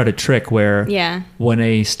figured out a trick where yeah. when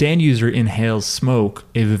a stand user inhales smoke,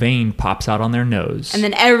 a vein pops out on their nose. And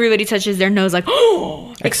then everybody touches their nose like,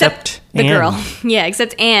 oh! Except the Anne. girl. Yeah,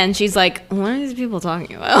 except Anne. She's like, what are these people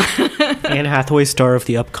talking about? Anne Hathaway, star of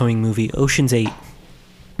the upcoming movie Ocean's 8.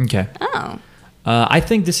 Okay. Oh. I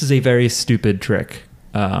think this is a very stupid trick.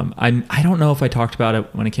 I don't know if I talked about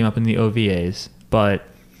it when it came up in the OVAs, but...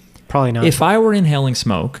 Probably not. If I were inhaling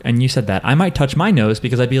smoke and you said that, I might touch my nose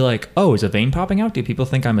because I'd be like, oh, is a vein popping out? Do people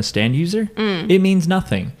think I'm a stand user? It means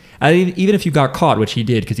nothing. Even if you got caught, which he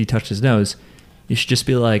did because he touched his nose, you should just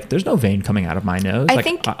be like, there's no vein coming out of my nose. I like,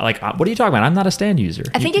 think- what are you talking about? I'm not a stand user.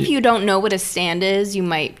 I think if you don't know what a stand is, you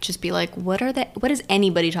might just be like, what is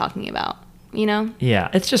anybody talking about? You know? Yeah,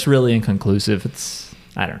 it's just really inconclusive.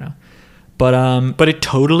 I don't know. But it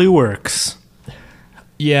totally works.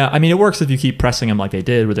 yeah, I mean, it works if you keep pressing him like they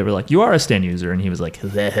did, where they were like, you are a stand user. And he was like,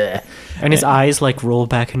 bleh. And his eyes like roll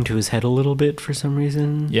back into his head a little bit for some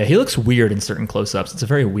reason. Yeah, he looks weird in certain close-ups. It's a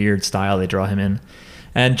very weird style they draw him in.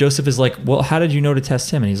 And Joseph is like, well, how did you know to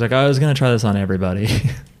test him? And he's like, I was going to try this on everybody.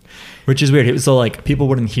 Which is weird. So, like, people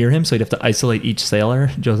wouldn't hear him, so he'd have to isolate each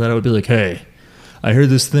sailor. Joseph would be like, hey, I heard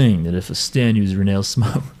this thing that if a stand user inhales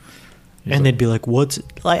smoke... And they'd be like, what's...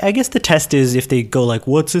 Like, I guess the test is if they go like,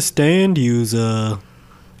 what's a stand user?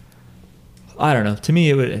 I don't know. To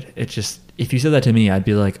me, it just... If you said that to me, I'd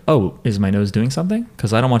be like, oh, is my nose doing something?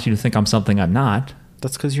 Because I don't want you to think I'm something I'm not.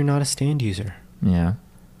 That's because you're not a stand user. Yeah,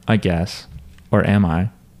 I guess. Or am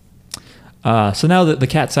I? So now that the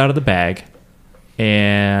cat's out of the bag,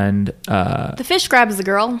 and... The fish grabs the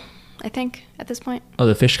girl, I think, at this point. oh,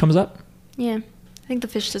 the fish comes up? Yeah. I think the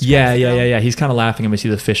fish just Yeah. grabs the girl. He's kind of laughing, and we see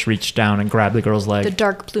the fish reach down and grab the girl's leg. The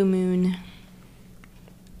dark blue moon.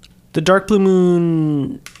 The dark blue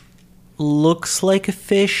moon looks like a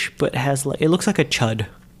fish, but has like... It looks like a chud.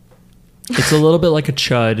 It's a little bit like a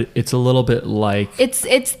chud. It's a little bit like... It's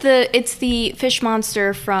the fish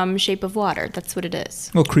monster from Shape of Water. That's what it is.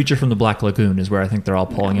 Well, Creature from the Black Lagoon is where I think they're all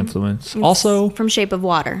pulling influence. It's Also, from Shape of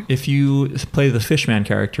Water. if you play the Fishman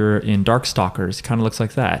character in Darkstalkers, it kind of looks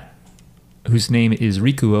like that, whose name is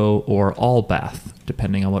Rikuo or Allbath,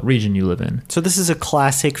 depending on what region you live in. So this is a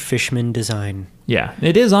classic Fishman design. Yeah,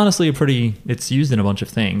 it is honestly a pretty... It's used in a bunch of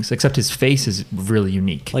things, except his face is really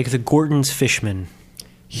unique. Like the Gorton's Fishman.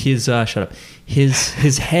 His shut up.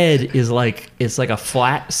 His head is like, it's like a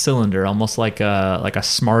flat cylinder, almost like a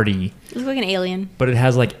Smartie, It looks like an alien. but it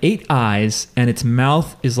has like 8 eyes, and its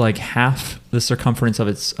mouth is like half the circumference of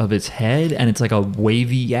its head, and it's like a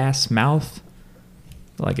wavy ass mouth,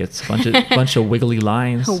 like it's a bunch of wiggly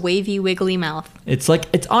lines. A wavy, wiggly mouth. It's like,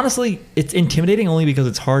 it's honestly, it's intimidating only because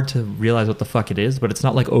it's hard to realize what the fuck it is, but it's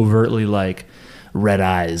not like overtly like red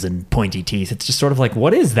eyes and pointy teeth. It's just sort of like,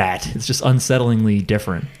 what is that? It's just unsettlingly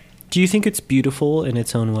different. Do you think it's beautiful in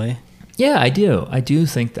its own way? Yeah, I do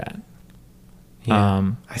think that.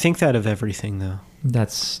 Yeah. I think that of everything, though.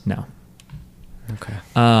 That's no. Okay.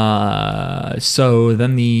 So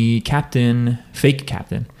then the fake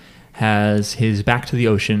captain, has his back to the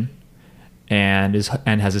ocean, and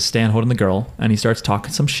has his stand holding the girl, and he starts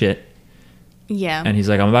talking some shit, Yeah. and he's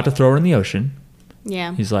like, I'm about to throw her in the ocean.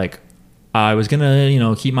 Yeah. He's like, I was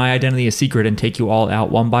gonna, keep my identity a secret and take you all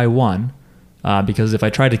out one by one, because if I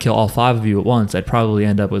tried to kill all 5 of you at once, I'd probably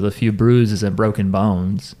end up with a few bruises and broken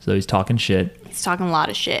bones. So he's talking shit. He's talking a lot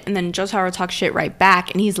of shit. And then Jotaro talks shit right back,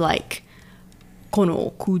 and he's like,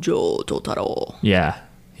 Kono Kujo Jotaro. Yeah,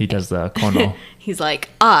 he does the kono. He's like,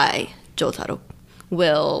 I, Jotaro,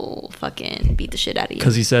 will fucking beat the shit out of you.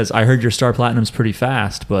 Because he says, I heard your Star Platinum's pretty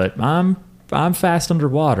fast, but I'm fast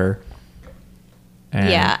underwater.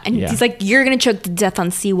 And he's like, you're gonna choke to death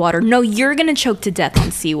on seawater. No, you're gonna choke to death on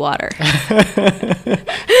seawater.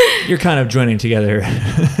 You're kind of joining together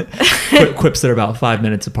quips that are about 5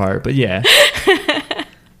 minutes apart, but yeah.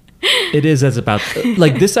 It is as about,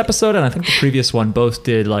 like this episode and I think the previous one both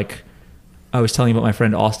did, like, I was telling you about my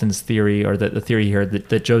friend Austin's theory, or the theory here that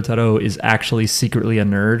Jotaro is actually secretly a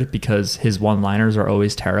nerd because his one-liners are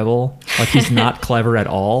always terrible. Like, he's not clever at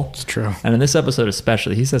all. It's true. And in this episode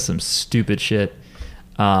especially, he says some stupid shit.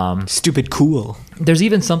 Stupid cool. There's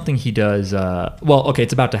even something he does.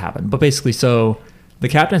 It's about to happen. But basically, so the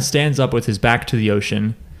captain stands up with his back to the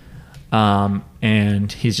ocean,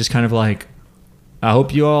 and he's just kind of like, I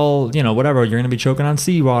hope you all, whatever, you're going to be choking on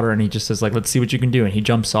seawater. And he just says, like, let's see what you can do. And he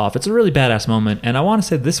jumps off. It's a really badass moment. And I want to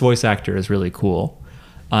say this voice actor is really cool.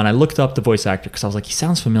 And I looked up the voice actor because I was like, he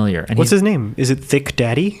sounds familiar. And What's his name? Is it Thick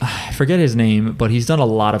Daddy? I forget his name, but he's done a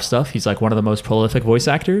lot of stuff. He's like one of the most prolific voice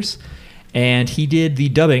actors. And he did the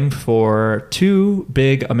dubbing for 2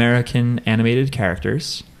 big American animated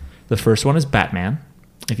characters. The first one is Batman.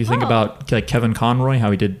 If you think about like Kevin Conroy,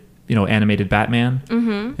 how he did, animated Batman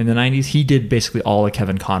in the 90s, he did basically all of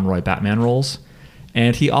Kevin Conroy Batman roles.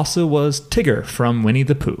 And he also was Tigger from Winnie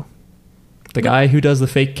the Pooh. The guy who does the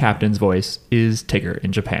fake captain's voice is Tigger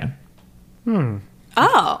in Japan.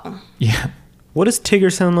 Oh. Yeah. What does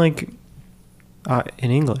Tigger sound like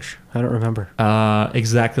in English? I don't remember.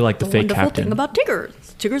 Exactly like the fake wonderful captain. thing about Tigger.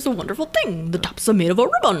 Tigger's a wonderful thing. The tops are made of a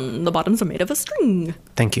ribbon. The bottoms are made of a string.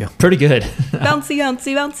 Thank you. Pretty good. Bouncy,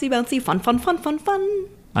 bouncy, bouncy, bouncy. Fun, fun, fun, fun, fun.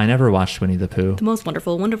 I never watched Winnie the Pooh. The most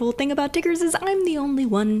wonderful, wonderful thing about Tiggers is I'm the only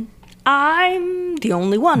one. I'm the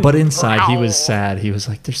only one. But inside he was sad. He was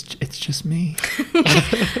like, it's just me.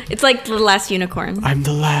 It's like the last unicorn. I'm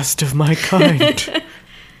the last of my kind.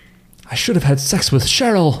 I should have had sex with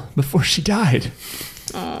Cheryl before she died.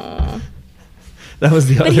 Aww. That was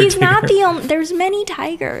the other But he's Tigger. not the only... There's many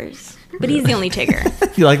tigers. But he's the only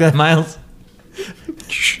Tigger. You like that, Miles?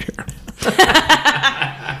 Sure.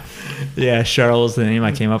 Yeah, Cheryl is the name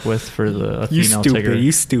I came up with for a You female stupid. Tigger.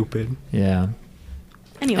 You stupid. Yeah.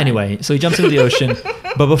 Anyway, So he jumps into the ocean,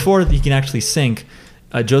 but before he can actually sink,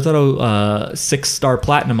 Jotaro 6-star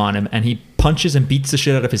platinum on him, and he punches and beats the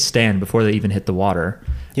shit out of his stand before they even hit the water.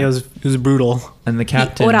 Yeah, it was brutal. And the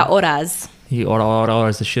captain... Horas. He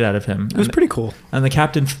ora the shit out of him. It was pretty cool. And the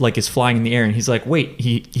captain like is flying in the air, and he's like, "Wait,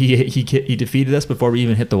 he defeated us before we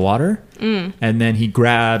even hit the water." And then he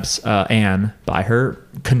grabs Anne by her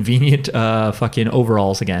convenient fucking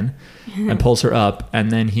overalls again, and pulls her up.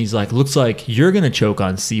 And then he's like, "Looks like you're gonna choke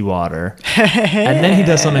on seawater." And then he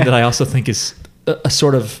does something that I also think is a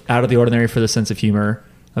sort of out of the ordinary for the sense of humor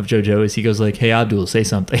of JoJo. Is he goes like, "Hey Abdul, say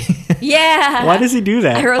something." Yeah. Why does he do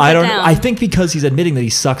that? I wrote I that don't. down. I think because he's admitting that he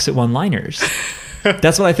sucks at one-liners.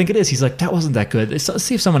 That's what I think it is. He's like, that wasn't that good. Let's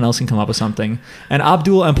see if someone else can come up with something. And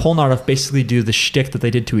Abdul and Polnareff basically do the shtick that they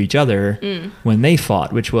did to each other when they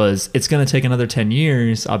fought, which was, it's going to take another 10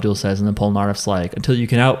 years, Abdul says, and then Polnareff's like, until you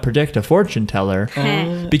can out-predict a fortune teller.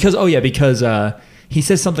 Because he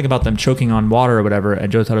says something about them choking on water or whatever,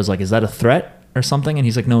 and Jotaro's like, is that a threat or something? And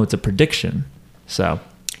he's like, no, it's a prediction. So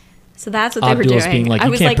that's what they were Abdul's doing. being like,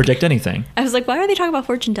 you can't predict anything. I was like, why are they talking about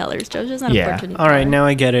fortune tellers? JoJo's not Yeah. a fortune teller. All right, now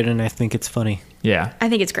I get it, and I think it's funny. Yeah. I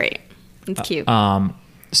think it's great. It's cute.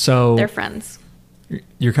 So They're friends.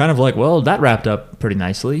 you're kind of like, well, that wrapped up pretty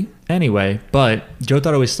nicely. Anyway, but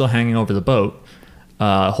Jotaro is still hanging over the boat,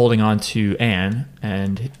 holding on to Anne,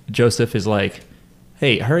 and Joseph is like,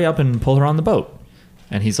 hey, hurry up and pull her on the boat.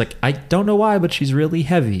 And he's like, I don't know why, but she's really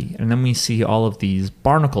heavy. And then we see all of these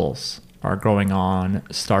barnacles are growing on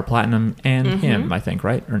Star Platinum and him, I think,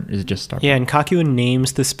 right? Or is it just Star Yeah, and Kakua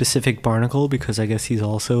names the specific barnacle because I guess he's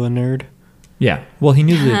also a nerd. Yeah. Well, he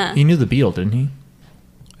knew the beetle, didn't he?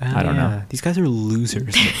 I don't know. These guys are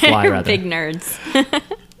losers. Fly, rather. Big nerds.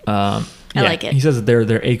 I like it. He says that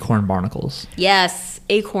they're acorn barnacles. Yes,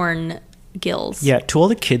 acorn gills. Yeah, to all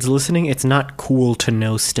the kids listening, it's not cool to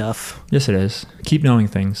know stuff. Yes, it is. Keep knowing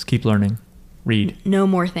things. Keep learning. Read. No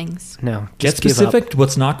more things. No, Get just give specific. up.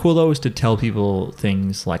 What's not cool, though, is to tell people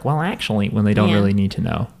things like, well, actually, when they don't Yeah. really need to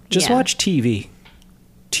know. Just Yeah. watch TV.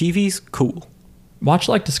 TV's cool. Watch,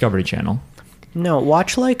 like, Discovery Channel. No,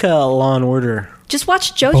 watch like Law and Order. Just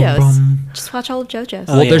watch JoJo's. Bum. Just watch all of JoJo's.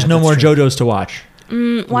 Oh, Well, yeah, there's no that's more true. JoJo's to watch.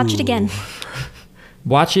 Watch it again.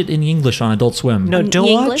 Watch it in English on Adult Swim. No, don't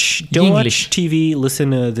English? watch. Don't English. watch TV.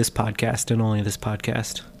 Listen to this podcast and only this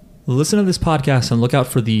podcast. Listen to this podcast and look out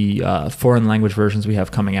for the foreign language versions we have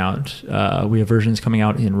coming out. We have versions coming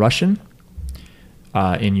out in Russian,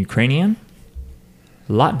 in Ukrainian,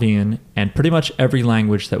 Latvian, and pretty much every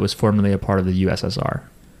language that was formerly a part of the USSR.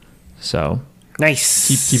 So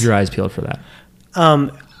Nice. keep your eyes peeled for that.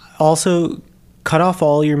 Also, cut off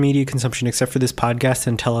all your media consumption except for this podcast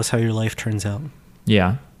and tell us how your life turns out.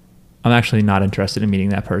 Yeah. I'm actually not interested in meeting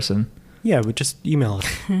that person. Yeah, but just email us.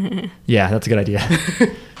 Yeah, that's a good idea.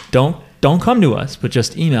 Don't come to us, but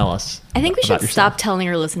just email us. I think we should about yourself. stop telling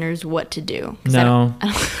our listeners what to do. 'Cause No.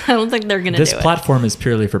 I don't think they're going to do This it. platform is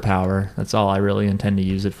purely for power. That's all I really intend to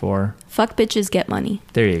use it for. Fuck bitches, get money.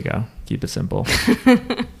 There you go. Keep it simple.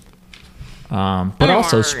 But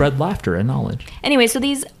also spread laughter and knowledge. Anyway, so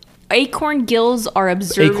these acorn gills are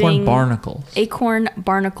observing... Acorn barnacles. Acorn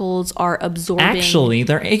barnacles are absorbing... Actually,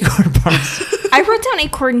 they're acorn barnacles. I wrote down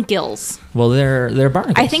acorn gills. Well, they're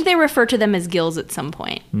barnacles. I think they refer to them as gills at some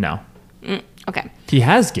point. No. Okay. Okay. He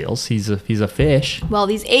has gills. He's a fish. Well,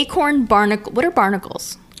 these acorn barnacle. What are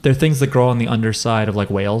barnacles? They're things that grow on the underside of like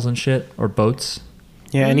whales and shit or boats.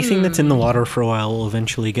 Yeah, anything that's in the water for a while will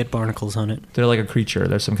eventually get barnacles on it. They're like a creature.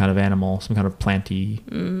 They're some kind of animal, some kind of planty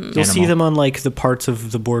You'll see them on like the parts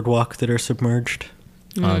of the boardwalk that are submerged.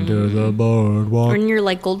 Under the boardwalk. Or near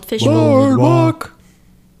like goldfish. Boardwalk.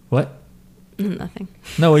 What? Nothing.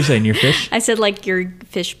 No, what are you saying? Your fish? I said like your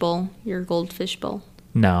fish bowl, your goldfish bowl.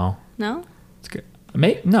 No. No? It's good.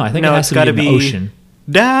 No, I think No, it it's has to gotta be in the be- ocean.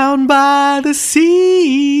 Down by the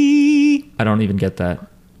sea. I don't even get that.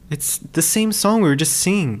 It's the same song we were just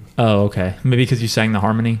singing. Oh, okay. Maybe because you sang the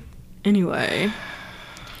harmony. Anyway.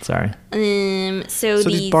 Sorry. So So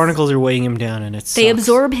these barnacles are weighing him down, and it's they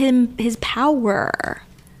absorb his power.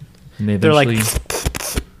 And they They're like,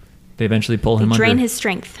 eventually pull him They drain under, his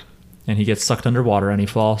strength. and he gets sucked underwater, and he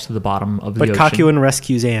falls to the bottom of the but ocean. Kakyoin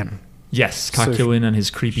rescues Anne. Yes, So Kakyoin and his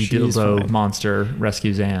creepy she's dildo fine. monster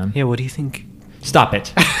rescues Anne. Yeah, what do you think? Stop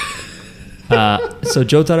it. So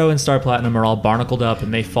Jotaro and Star Platinum are all barnacled up,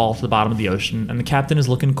 and they fall to the bottom of the ocean. And the captain is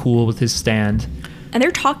looking cool with his stand. And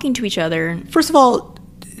they're talking to each other. First of all,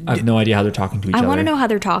 I have no idea how they're talking to each I other. want to know how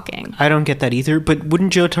they're talking. I don't get that either. But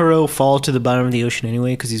wouldn't Jotaro fall to the bottom of the ocean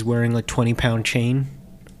anyway because he's wearing like 20-pound chain?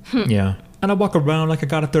 Yeah. And I walk around like I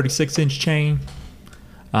got a 36-inch chain.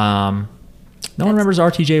 No one remembers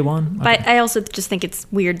RTJ1. But I also just think it's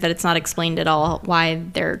weird that it's not explained at all why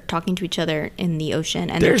they're talking to each other in the ocean.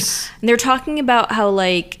 And they're talking about how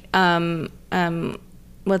like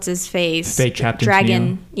what's his face? Fake Captain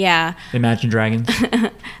Dragon. Tennille. Yeah. Imagine Dragons.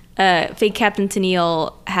 Fake Captain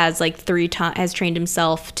Tennille has like has trained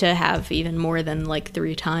himself to have even more than like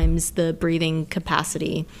 3 times the breathing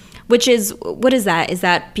capacity. Which is, what is that? Is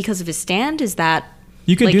that because of his stand? Is that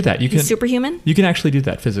You can like, do that. You he's can superhuman? You can actually do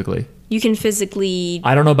that physically. You can physically.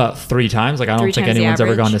 I don't know about 3 times. Like I don't 3 think times the anyone's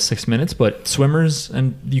ever average. gone to 6 minutes. But swimmers,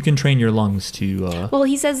 and you can train your lungs to Well,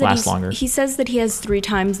 he says that last longer. he says that he has 3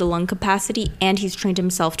 times the lung capacity, and he's trained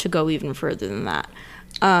himself to go even further than that.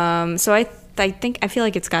 So I feel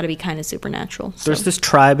like it's got to be kind of supernatural. So. There's this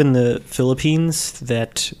tribe in the Philippines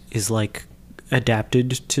that is like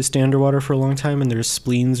adapted to stay underwater for a long time, and their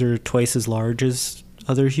spleens are twice as large as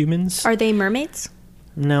other humans. Are they mermaids?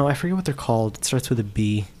 No, I forget what they're called. It starts with a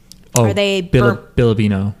B. Are they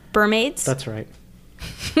Bilibino? Mermaids? That's right.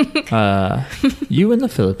 You in the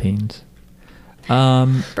Philippines.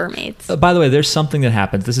 Mermaids. By the way, there's something that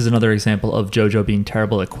happens. This is another example of JoJo being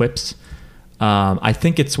terrible at quips. I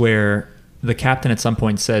think it's where the captain at some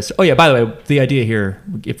point says, "Oh yeah, by the way, the idea here,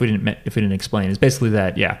 if we didn't explain, is basically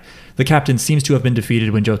that the captain seems to have been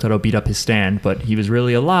defeated when Jotaro beat up his stand, but he was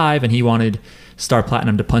really alive, and he wanted Star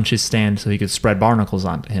Platinum to punch his stand so he could spread barnacles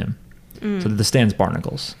onto him, so that the stand's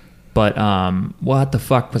barnacles." But what the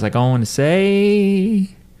fuck was I going to say?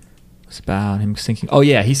 It's about him sinking. Oh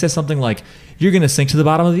yeah, he says something like, "You're gonna sink to the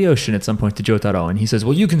bottom of the ocean" at some point to Jotaro, and he says,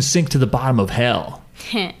 "Well, you can sink to the bottom of hell."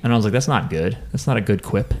 And I was like, "That's not good. That's not a good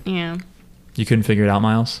quip." Yeah. You couldn't figure it out,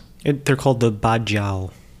 Miles? They're called the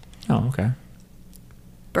Bajau. Oh, okay.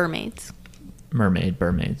 Mermaids.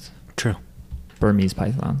 Mermaids. True. Burmese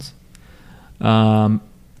pythons.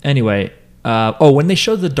 Anyway, when they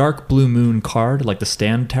show the dark blue moon card, like the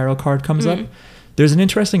stand tarot card comes up, there's an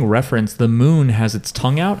interesting reference. The moon has its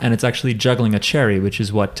tongue out, and it's actually juggling a cherry, which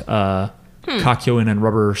is what Kakyoin and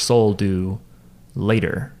Rubber Soul do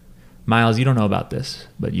later. Miles, you don't know about this,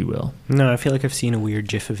 but you will. No, I feel like I've seen a weird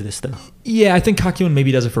gif of this, though. Yeah, I think Kakyoin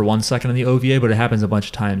maybe does it for 1 second in the OVA, but it happens a bunch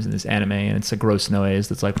of times in this anime, and it's a gross noise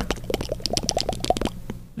that's like...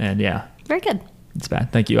 And yeah, Very good. it's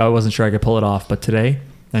bad. Thank you. I wasn't sure I could pull it off, but today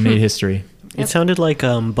I made history. It sounded like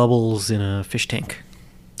bubbles in a fish tank.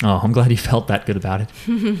 Oh, I'm glad you felt that good about it.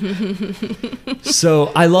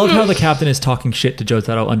 So I love how the captain is talking shit to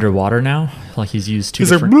Jotaro underwater now. Like he's used two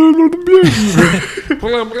different...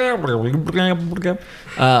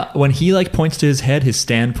 when he like points to his head, his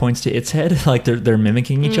stand points to its head. Like they're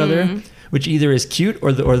mimicking each other, which either is cute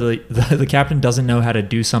or the captain doesn't know how to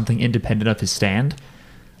do something independent of his stand.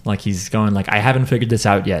 Like he's going like, I haven't figured this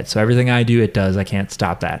out yet, so everything I do, it does. I can't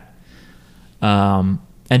stop that. And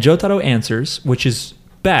Jotaro answers, which is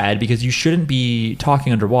bad because you shouldn't be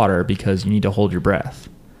talking underwater because you need to hold your breath.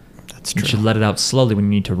 That's You true. should let it out slowly when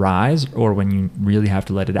you need to rise or when you really have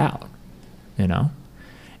to let it out, you know?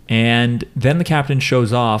 And then the captain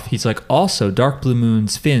shows off. He's like, also, Dark Blue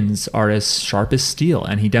Moon's fins are as sharp as steel.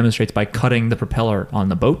 And he demonstrates by cutting the propeller on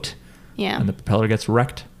the boat. Yeah. And the propeller gets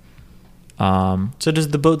wrecked. So does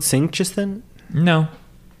the boat sink just then? No,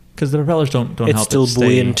 because the propellers don't It's help still it stay.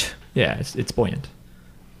 buoyant. Yeah, it's buoyant.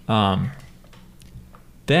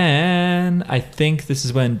 Then I think this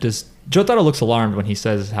is when does Jotaro looks alarmed when he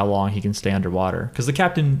says how long he can stay underwater, because the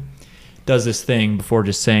captain does this thing before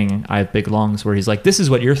just saying I have big lungs, where he's like, this is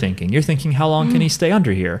what you're thinking. You're thinking how long can he stay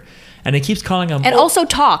under here? And he keeps calling him... And also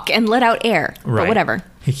talk and let out air. Right. But whatever.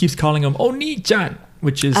 He keeps calling him Oni-chan,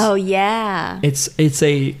 which is... Oh, yeah. It's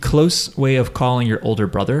a close way of calling your older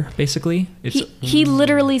brother, basically. It's He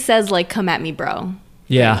literally says, like, come at me, bro.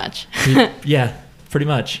 yeah. Pretty much. Yeah, pretty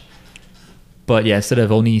much. But yeah, instead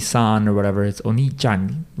of Oni-san or whatever, it's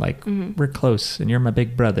Oni-chan. Like, we're close, and you're my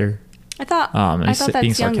big brother. I thought And he's that's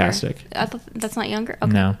being younger. sarcastic. I thought that's not younger?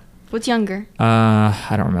 Okay. No. What's younger?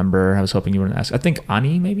 I don't remember. I was hoping you wouldn't ask. I think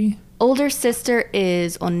Ani, maybe? Older sister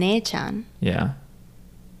is One-chan. Yeah.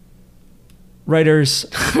 Writers,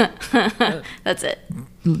 That's it.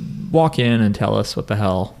 walk in and tell us what the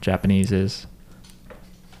hell Japanese is.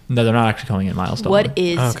 No, they're not actually calling it Miles. don't What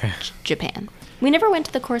worry. is Okay. Japan? We never went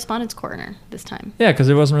to the correspondence corner this time. Yeah, because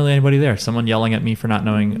there wasn't really anybody there. Someone yelling at me for not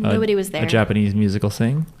knowing Nobody was there. a Japanese musical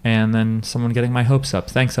thing, and then someone getting my hopes up.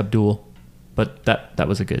 Thanks, Abdul. But that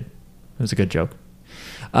was a good joke.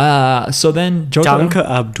 So then Jotaro... Danke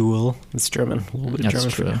Abdul. It's German. A little bit That's German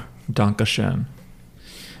true. for you. Danke schön.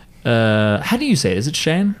 How do you say it? Is it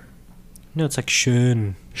Shan? No, it's like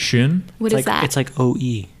schön. Schön? What is that? It's like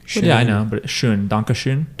OE. Schön. Yeah, I know, but schön. Danke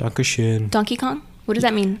schön. Danke schön. Donkey Kong? What does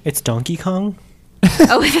that mean? It's Donkey Kong?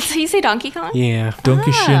 Oh, that's how you say Donkey Kong? Yeah.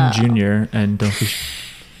 Donkey Ah. Shun Jr. and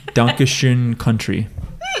Donkey Shun Country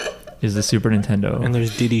is the Super Nintendo. And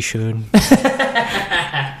there's Diddy schön.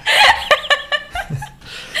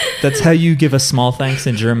 That's how you give a small thanks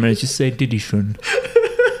in German, is you say Diddy Schön.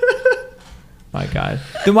 My God.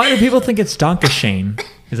 Then why do people think it's Dankeschön?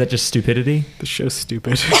 Is that just stupidity? The show's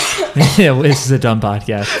stupid. Yeah, well, this is a dumb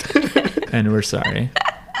podcast, and we're sorry.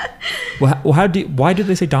 Well, why do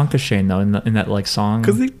they say Dankeschön though in that like song?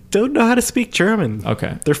 Because they don't know how to speak German.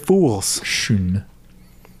 Okay. They're fools. Schön.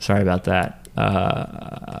 Sorry about that.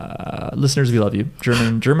 Listeners, we love you.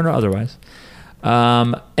 German or otherwise.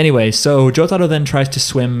 Anyway, so Jotaro then tries to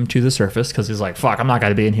swim to the surface because he's like, fuck, I'm not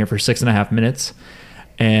going to be in here for 6.5 minutes.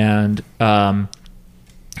 And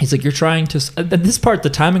he's like, you're trying to... this part, the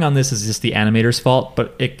timing on this is just the animator's fault,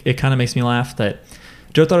 but it kind of makes me laugh that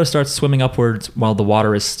Jotaro starts swimming upwards while the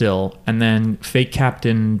water is still. And then fake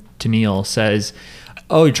Captain Tennille says...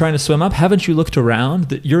 Oh, you're trying to swim up? Haven't you looked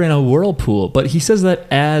around? You're in a whirlpool. But he says that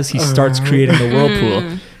as he starts creating the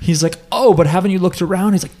whirlpool. He's like, oh, but haven't you looked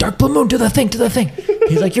around? He's like, Dark Blue Moon, do the thing.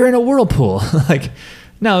 He's like, you're in a whirlpool. Like,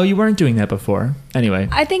 no, you weren't doing that before. Anyway.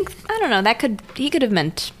 I don't know. He could have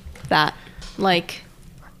meant that. Like,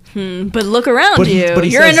 but look around But he you're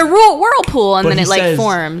says- in a whirlpool, and but then he it like says-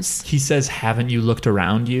 forms. He says, haven't you looked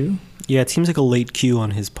around you? Yeah, it seems like a late cue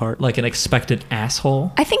on his part. Like an expectant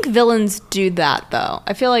asshole? I think villains do that though.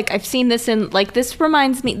 I feel like I've seen this in like this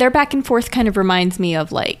reminds me. Their back and forth kind of reminds me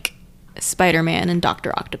of like Spider-Man and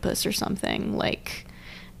Dr. Octopus or something. Like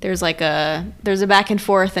there's a back and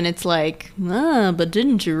forth, and it's like, but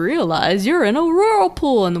didn't you realize you're in a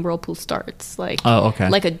whirlpool? And the whirlpool starts like, Oh, okay.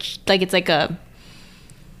 It's like a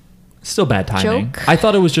Still bad timing. Joke? I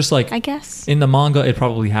thought it was just like... I guess. In the manga, it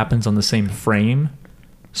probably happens on the same frame.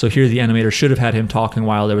 So here the animator should have had him talking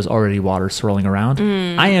while there was already water swirling around.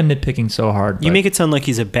 I am nitpicking so hard. You but- make it sound like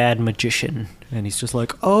he's a bad magician. And he's just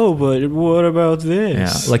like, oh, but what about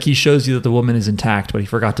this? Yeah, like he shows you that the woman is intact, but he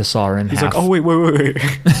forgot to saw her in He's half. like, oh, wait. Wait.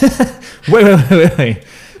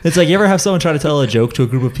 It's like you ever have someone try to tell a joke to a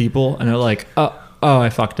group of people, and they're like, oh, I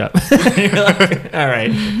fucked up. You're like, all right.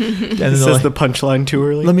 And then He they're says like, the punchline too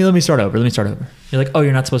early. let me start over. You're like, oh,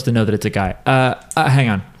 you're not supposed to know that it's a guy.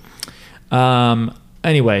 Hang on.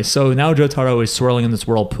 Anyway, so now Jotaro is swirling in this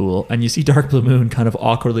whirlpool, and you see Dark Blue Moon kind of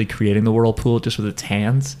awkwardly creating the whirlpool just with its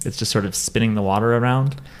hands. It's just sort of spinning the water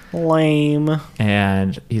around. Lame.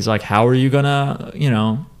 And he's like, how are you gonna,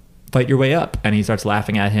 fight your way up? And he starts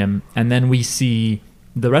laughing at him. And then we see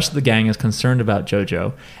the rest of the gang is concerned about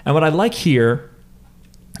Jojo. And what I like here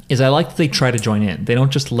is I like that they try to join in. They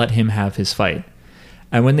don't just let him have his fight.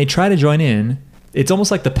 And when they try to join in, it's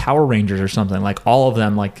almost like the Power Rangers or something. Like all of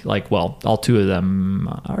them, all two of them,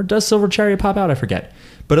 or does Silver Chariot pop out? I forget.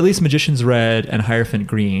 But at least Magician's Red and Hierophant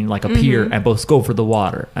Green appear and both go for the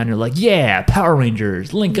water. And you're like, yeah, Power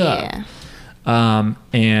Rangers, link up.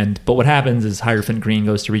 But what happens is Hierophant Green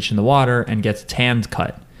goes to reach in the water and gets its hand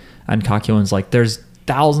cut. And Kakyoin's like, there's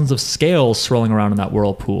thousands of scales swirling around in that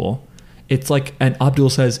whirlpool. It's like, and Abdul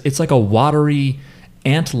says, it's like a watery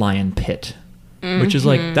antlion pit. Which is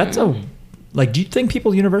like, that's a... Like, do you think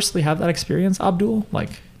people universally have that experience, Abdul? Like,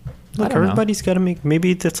 I Look, don't know. everybody's got to make...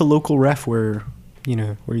 Maybe that's a local ref where he's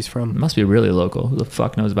It from. must be really local. Who the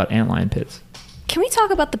fuck knows about antlion pits? Can we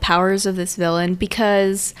talk about the powers of this villain?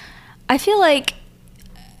 Because I feel like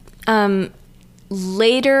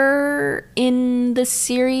Later in the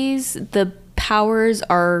series, the powers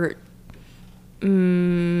are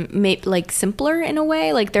like simpler in a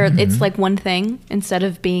way. Like it's like one thing instead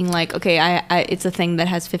of being like, okay, I it's a thing that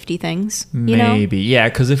has 50 things. You Maybe. know? Yeah,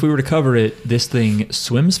 because if we were to cover it, this thing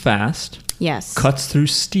swims fast, Yes. cuts through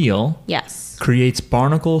steel, Yes. creates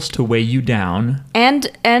barnacles to weigh you down. And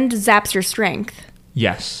zaps your strength.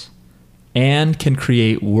 Yes. And can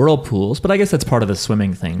create whirlpools, but I guess that's part of the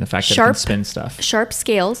swimming thing, the fact that it can Sharp. spin stuff. Sharp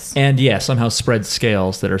scales. And yeah, somehow spreads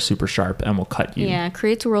scales that are super sharp and will cut you. Yeah,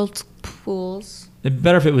 creates whirlpools. It'd be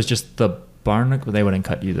better if it was just the barnacle. They wouldn't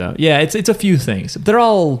cut you though. Yeah, it's a few things. They're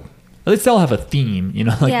all, at least they all have a theme, you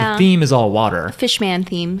know, like Yeah. the theme is all water. Fishman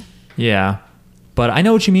theme. Yeah. But I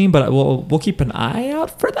know what you mean, but we'll keep an eye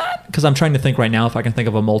out for that because I'm trying to think right now if I can think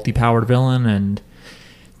of a multi-powered villain, and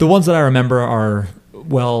the ones that I remember are,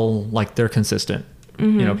 well, like they're consistent,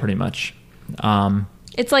 you know, pretty much.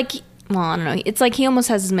 It's like, well, I don't know. It's like he almost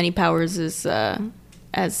has as many powers as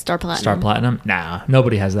Star Platinum. Star Platinum? Nah,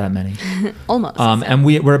 nobody has that many. Almost. And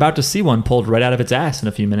we're about to see one pulled right out of its ass in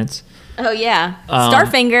a few minutes. Oh yeah,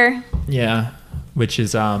 Starfinger. Yeah, which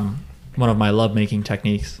is one of my love-making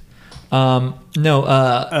techniques. Star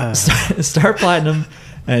Platinum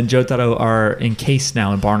and Jotaro are encased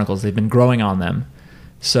now in barnacles. They've been growing on them.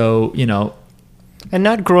 So, you know... And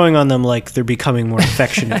not growing on them like they're becoming more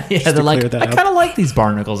affectionate. yeah, just they're to like, clear that I up. kind of like these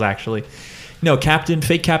barnacles, actually. No,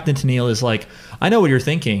 fake Captain Tennille is like, I know what you're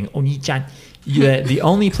thinking. Oni-chan. The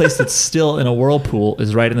only place that's still in a whirlpool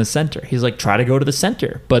is right in the center. He's like, try to go to the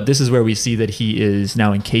center. But this is where we see that he is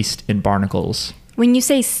now encased in barnacles. When you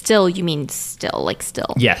say still, you mean still, like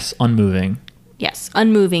still. Yes, unmoving. Yes,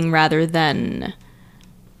 unmoving rather than.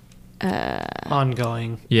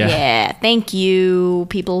 Ongoing. Yeah. Yeah. Thank you,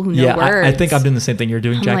 people who know Yeah, words. I think I'm doing the same thing you're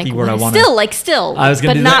doing, I'm Jackie. like, where I want still, like still. I was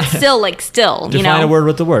gonna but do not that. still, like still. You define know, a word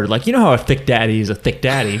with the word. Like, you know how a thick daddy is a thick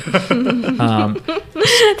daddy. this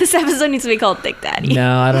episode needs to be called Thick Daddy.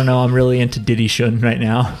 No, I don't know. I'm really into Diddy Shun right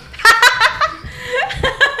now.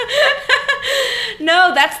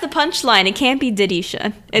 No, that's the punchline. It can't be Diddy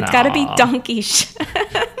Shun. It's got to be Aw. Donkey Shun.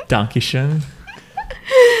 Donkey Shun.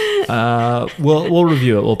 We'll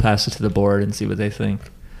review it. We'll pass it to the board and see what they think.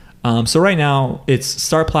 So right now, it's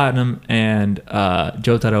Star Platinum and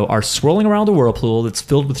Jotaro are swirling around a whirlpool that's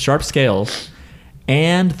filled with sharp scales,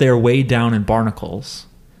 and they're weighed down in barnacles.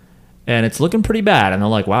 And it's looking pretty bad. And they're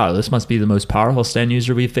like, wow, this must be the most powerful stand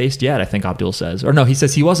user we've faced yet, I think Abdul says. Or no, he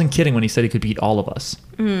says he wasn't kidding when he said he could beat all of us.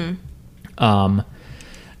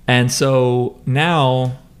 And so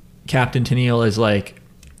now Captain Tennille is like,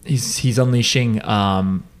 he's unleashing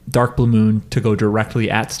Dark Blue Moon to go directly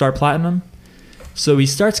at Star Platinum. So he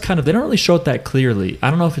starts they don't really show it that clearly. I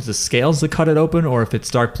don't know if it's the scales that cut it open or if it's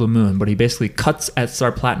Dark Blue Moon, but he basically cuts at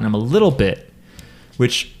Star Platinum a little bit,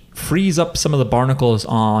 which frees up some of the barnacles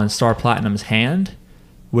on Star Platinum's hand,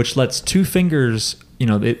 which lets two fingers,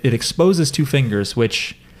 it exposes two fingers,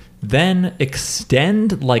 which then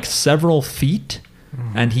extend like several feet.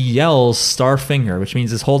 And he yells Starfinger, which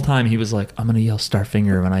means this whole time he was like, I'm going to yell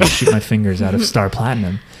Starfinger when I shoot my fingers out of Star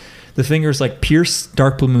Platinum. The fingers like pierce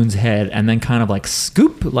Dark Blue Moon's head and then kind of like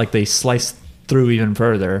scoop, like they slice through even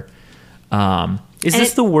further. Is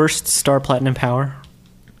this the worst Star Platinum power?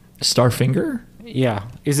 Starfinger? Yeah.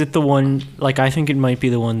 Is it the one, like, I think it might be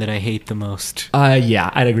the one that I hate the most.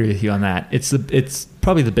 Yeah, I'd agree with you on that. It's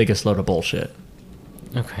probably the biggest load of bullshit.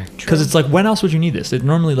 Okay. Because it's like, when else would you need this? It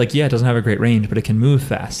normally, like, yeah, it doesn't have a great range, but it can move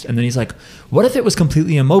fast. And then he's like, what if it was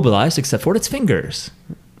completely immobilized except for its fingers?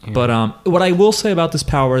 Yeah. But what I will say about this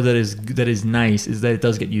power that is nice is that it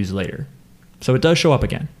does get used later. So it does show up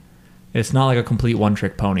again. It's not like a complete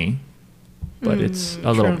one-trick pony, but it's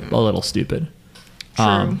a little stupid.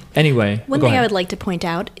 True. Anyway, One go thing ahead. I would like to point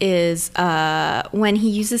out is when he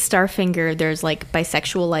uses Starfinger, there's like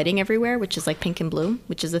bisexual lighting everywhere, which is like pink and blue,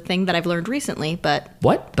 which is a thing that I've learned recently. But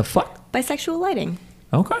What the fuck? bisexual lighting,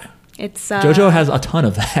 Okay. it's JoJo has a ton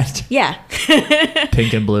of that. yeah,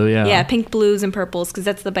 Pink and blue, yeah. yeah, pink, blues, and purples because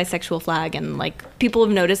that's the bisexual flag, and like people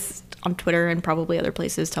have noticed on Twitter and probably other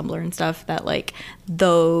places, Tumblr and stuff, that like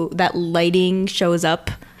though that lighting shows up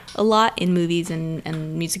a lot in movies and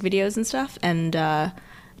music videos and stuff, and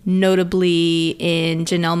notably in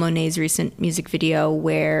Janelle Monáe's recent music video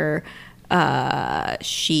where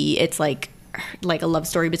it's like a love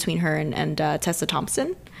story between her and Tessa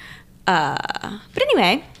Thompson. But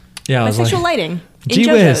anyway, Yeah, I was bisexual like, lighting. in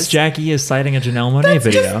Gee whiz, JoJo's. Jackie is citing a Janelle Monáe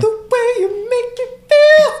video. Just the way you make me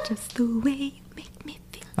feel. Just the way you make me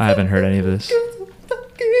feel. I haven't heard any of this. So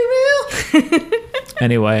fucking real.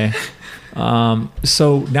 Anyway,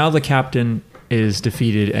 so now the captain is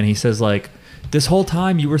defeated and he says like, this whole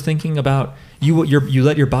time you were thinking about You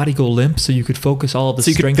let your body go limp so you could focus all of the So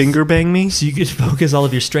you strength. could finger bang me? So you could focus all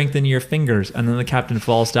of your strength into your fingers, and then the captain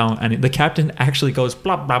falls down, and the captain actually goes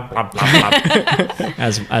blah blah blah blah blah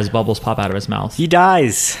as bubbles pop out of his mouth. He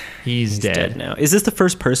dies. He's dead Now. Is this the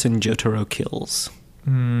first person Jotaro kills?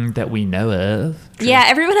 that we know of. Yeah,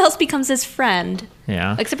 everyone else becomes his friend.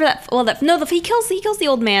 Yeah. Except for that. Well, he kills the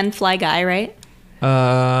old man fly guy, right?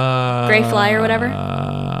 Gray Fly or whatever?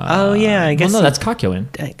 Oh, yeah, I guess. Well, no, that's Kakyoin.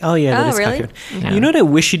 Oh, yeah, that Oh, is really? Kakyoin. Okay. You know what I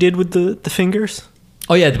wish he did with the fingers?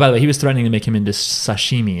 Oh yeah. By the way, he was threatening to make him into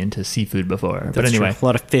sashimi, into seafood before. But That's anyway, true. A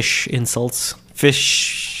lot of fish insults.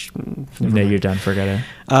 Fish. no, you're done. Forget it.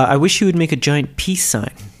 I wish he would make a giant peace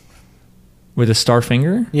sign. With a star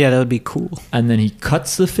finger, Yeah, that would be cool. and then he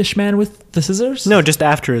cuts the fish man with the scissors. No, just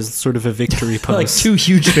after is sort of a victory pose. Like two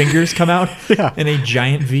huge fingers come out Yeah. in a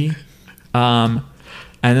giant V.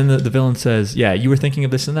 And then the villain says, yeah, you were thinking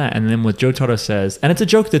of this and that. And then what Jotaro says, and it's a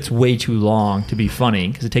joke that's way too long to be funny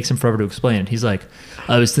because it takes him forever to explain it. He's like,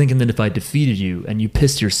 I was thinking that if I defeated you and you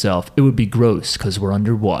pissed yourself, it would be gross because we're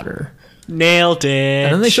underwater. Nailed it.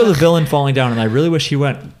 And then they show the villain falling down, and I really wish he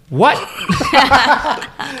went, what?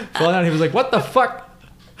 Falling down, he was like, what the fuck?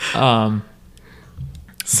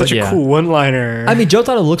 Such but a yeah. cool one-liner. I mean,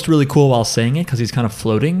 Jotaro looks really cool while saying it because he's kind of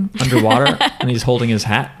floating underwater and he's holding his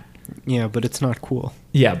hat. Yeah, but it's not cool.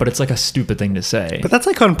 Yeah, but it's like a stupid thing to say. But that's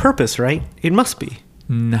like on purpose, right? It must be.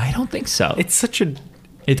 No, I don't think so. It's such a...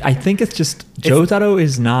 I think it's just Jotaro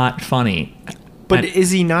is not funny. But And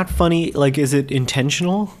is he not funny? Like, is it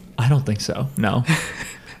intentional? I don't think so. No.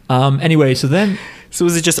 Anyway, so then So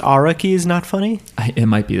is it just Araki is not funny? it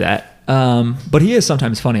might be that. But he is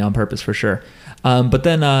sometimes funny on purpose for sure. But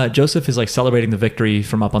then Joseph is like celebrating the victory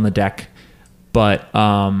from up on the deck. But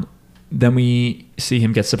then we see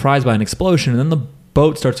him get surprised by an explosion, and then the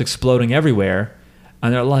boat starts exploding everywhere.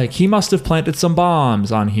 And they're like, he must have planted some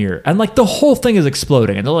bombs on here. And like the whole thing is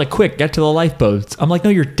exploding. And they're like, quick, get to the lifeboats. I'm like, no,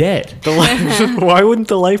 you're dead. Why wouldn't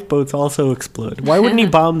the lifeboats also explode? Why wouldn't he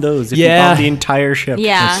bomb those if he Yeah. bombed the entire ship?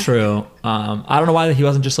 Yeah. That's true. I don't know why he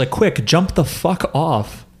wasn't just like, quick, jump the fuck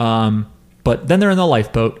off. But then they're in the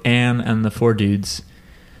lifeboat, Anne and the four dudes,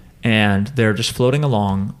 and they're just floating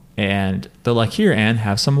along. And they're like, here, Anne,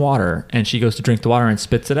 have some water. And she goes to drink the water and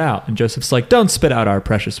spits it out. And Joseph's like, don't spit out our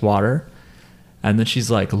precious water. And then she's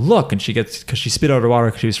like, look. And because she spit out her water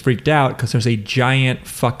because she was freaked out because there's a giant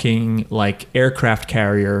fucking like aircraft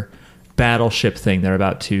carrier battleship thing they're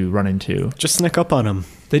about to run into. Just sneak up on him.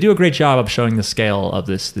 They do a great job of showing the scale of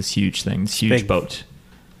this huge thing, this huge big. boat.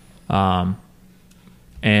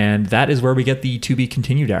 And that is where we get the to be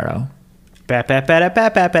continued arrow. Bap, bap, bap,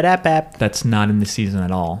 bap, bap, bap, bap. That's not in the season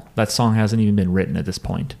at all. That song hasn't even been written at this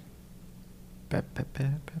point. Bap, bap,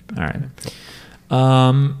 bap, bap, All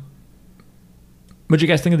right. What'd you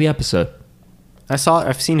guys think of the episode?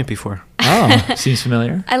 I've seen it before. Oh, seems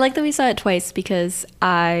familiar. I like that we saw it twice because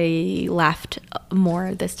I laughed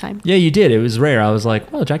more this time. Yeah, you did. It was rare. I was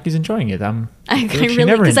like, well, Jackie's enjoying it. I she really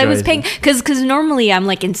never because I was enjoys paying it. because normally I'm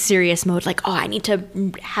like in serious mode, like I need to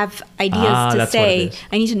have ideas to that's what say. it is.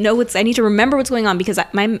 I need to know I need to remember what's going on because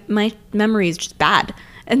my memory is just bad.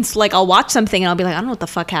 And so, like, I'll watch something and I'll be like, I don't know what the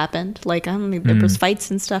fuck happened. Like, I don't know, there was fights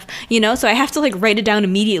and stuff, so I have to like write it down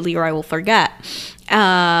immediately or I will forget.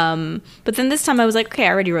 But then this time I was like, okay, I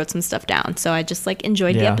already wrote some stuff down, so I just like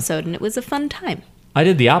enjoyed the Yeah. episode and it was a fun time. I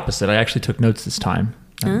did the opposite. I actually took notes this time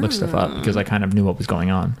and looked stuff up because I kind of knew what was going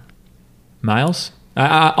on. Miles?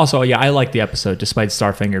 Also, yeah, I liked the episode despite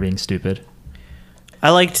Starfinger being stupid. I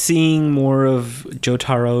liked seeing more of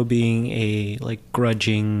Jotaro being a like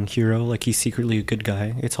grudging hero, like he's secretly a good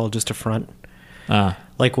guy. It's all just a front.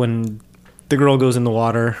 Like when the girl goes in the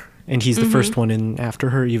water and he's the first one in after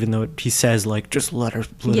her, even though he says like, just let him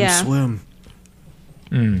swim.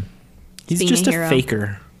 He's Being just a a hero.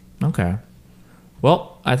 faker. Okay.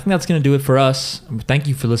 Well, I think that's going to do it for us. Thank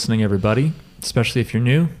you for listening, everybody, especially if you're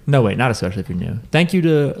new. No, wait, not especially if you're new. Thank you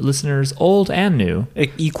to listeners old and new.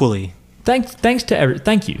 Equally. Thanks to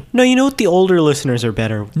thank you. No, you know what? The older listeners are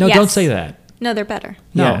better. No, Yes. don't say that. No, they're better.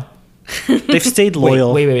 No. Yeah. They've stayed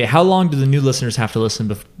loyal. Wait. How long do the new listeners have to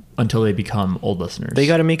listen until they become old listeners? They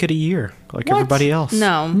got to make it a year, like What? everybody else.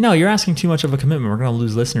 No. No, you're asking too much of a commitment. We're going to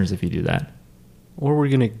lose listeners if you do that. Or we're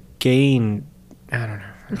going to gain, I don't know.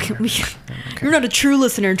 You're not a true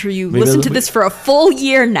listener until you Maybe listen to we- this for a full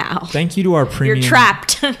year now. Thank you to our premium. You're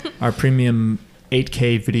trapped. Our premium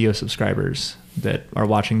 8K video subscribers that are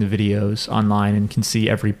watching the videos online and can see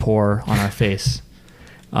every pore on our face.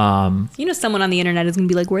 Someone on the internet is going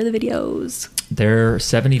to be like, where are the videos? They're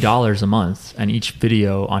 $70 a month, and each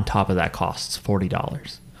video on top of that costs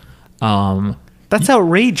 $40. That's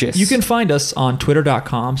outrageous. You can find us on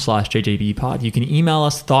twitter.com/jjbpod. You can email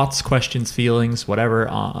us thoughts, questions, feelings, whatever,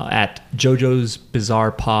 at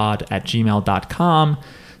jojosbizarrepod@gmail.com.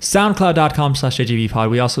 soundcloud.com/jjbpod.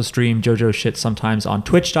 We also stream JoJo shit sometimes on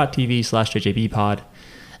twitch.tv/jjbpod.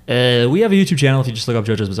 We have a YouTube channel. If you just look up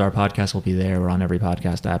JoJo's Bizarre Podcast, we'll be there. We're on every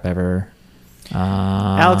podcast app ever.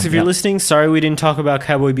 Alex, if you're listening, sorry we didn't talk about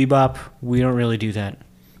Cowboy Bebop. We don't really do that.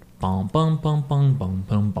 We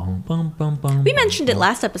mentioned it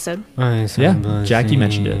last episode. Yeah, Jackie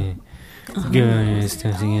mentioned it.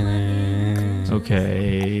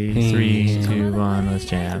 Okay, 3, 2, 1, let's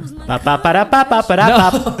jam. No,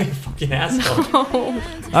 you fucking asshole.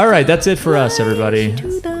 All right, that's it for us, everybody.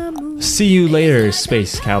 See you later,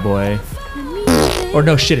 Space Cowboy. Or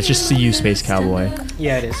no, shit, it's just see you, Space Cowboy.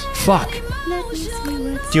 Yeah, it is. Fuck. Do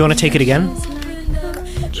you want to take it again?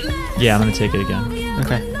 Yeah, I'm gonna take it again.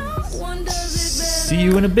 Okay. See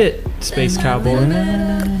you in a bit, Space Cowboy.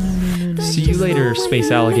 See you later, Space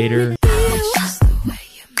Alligator.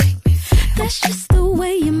 That's just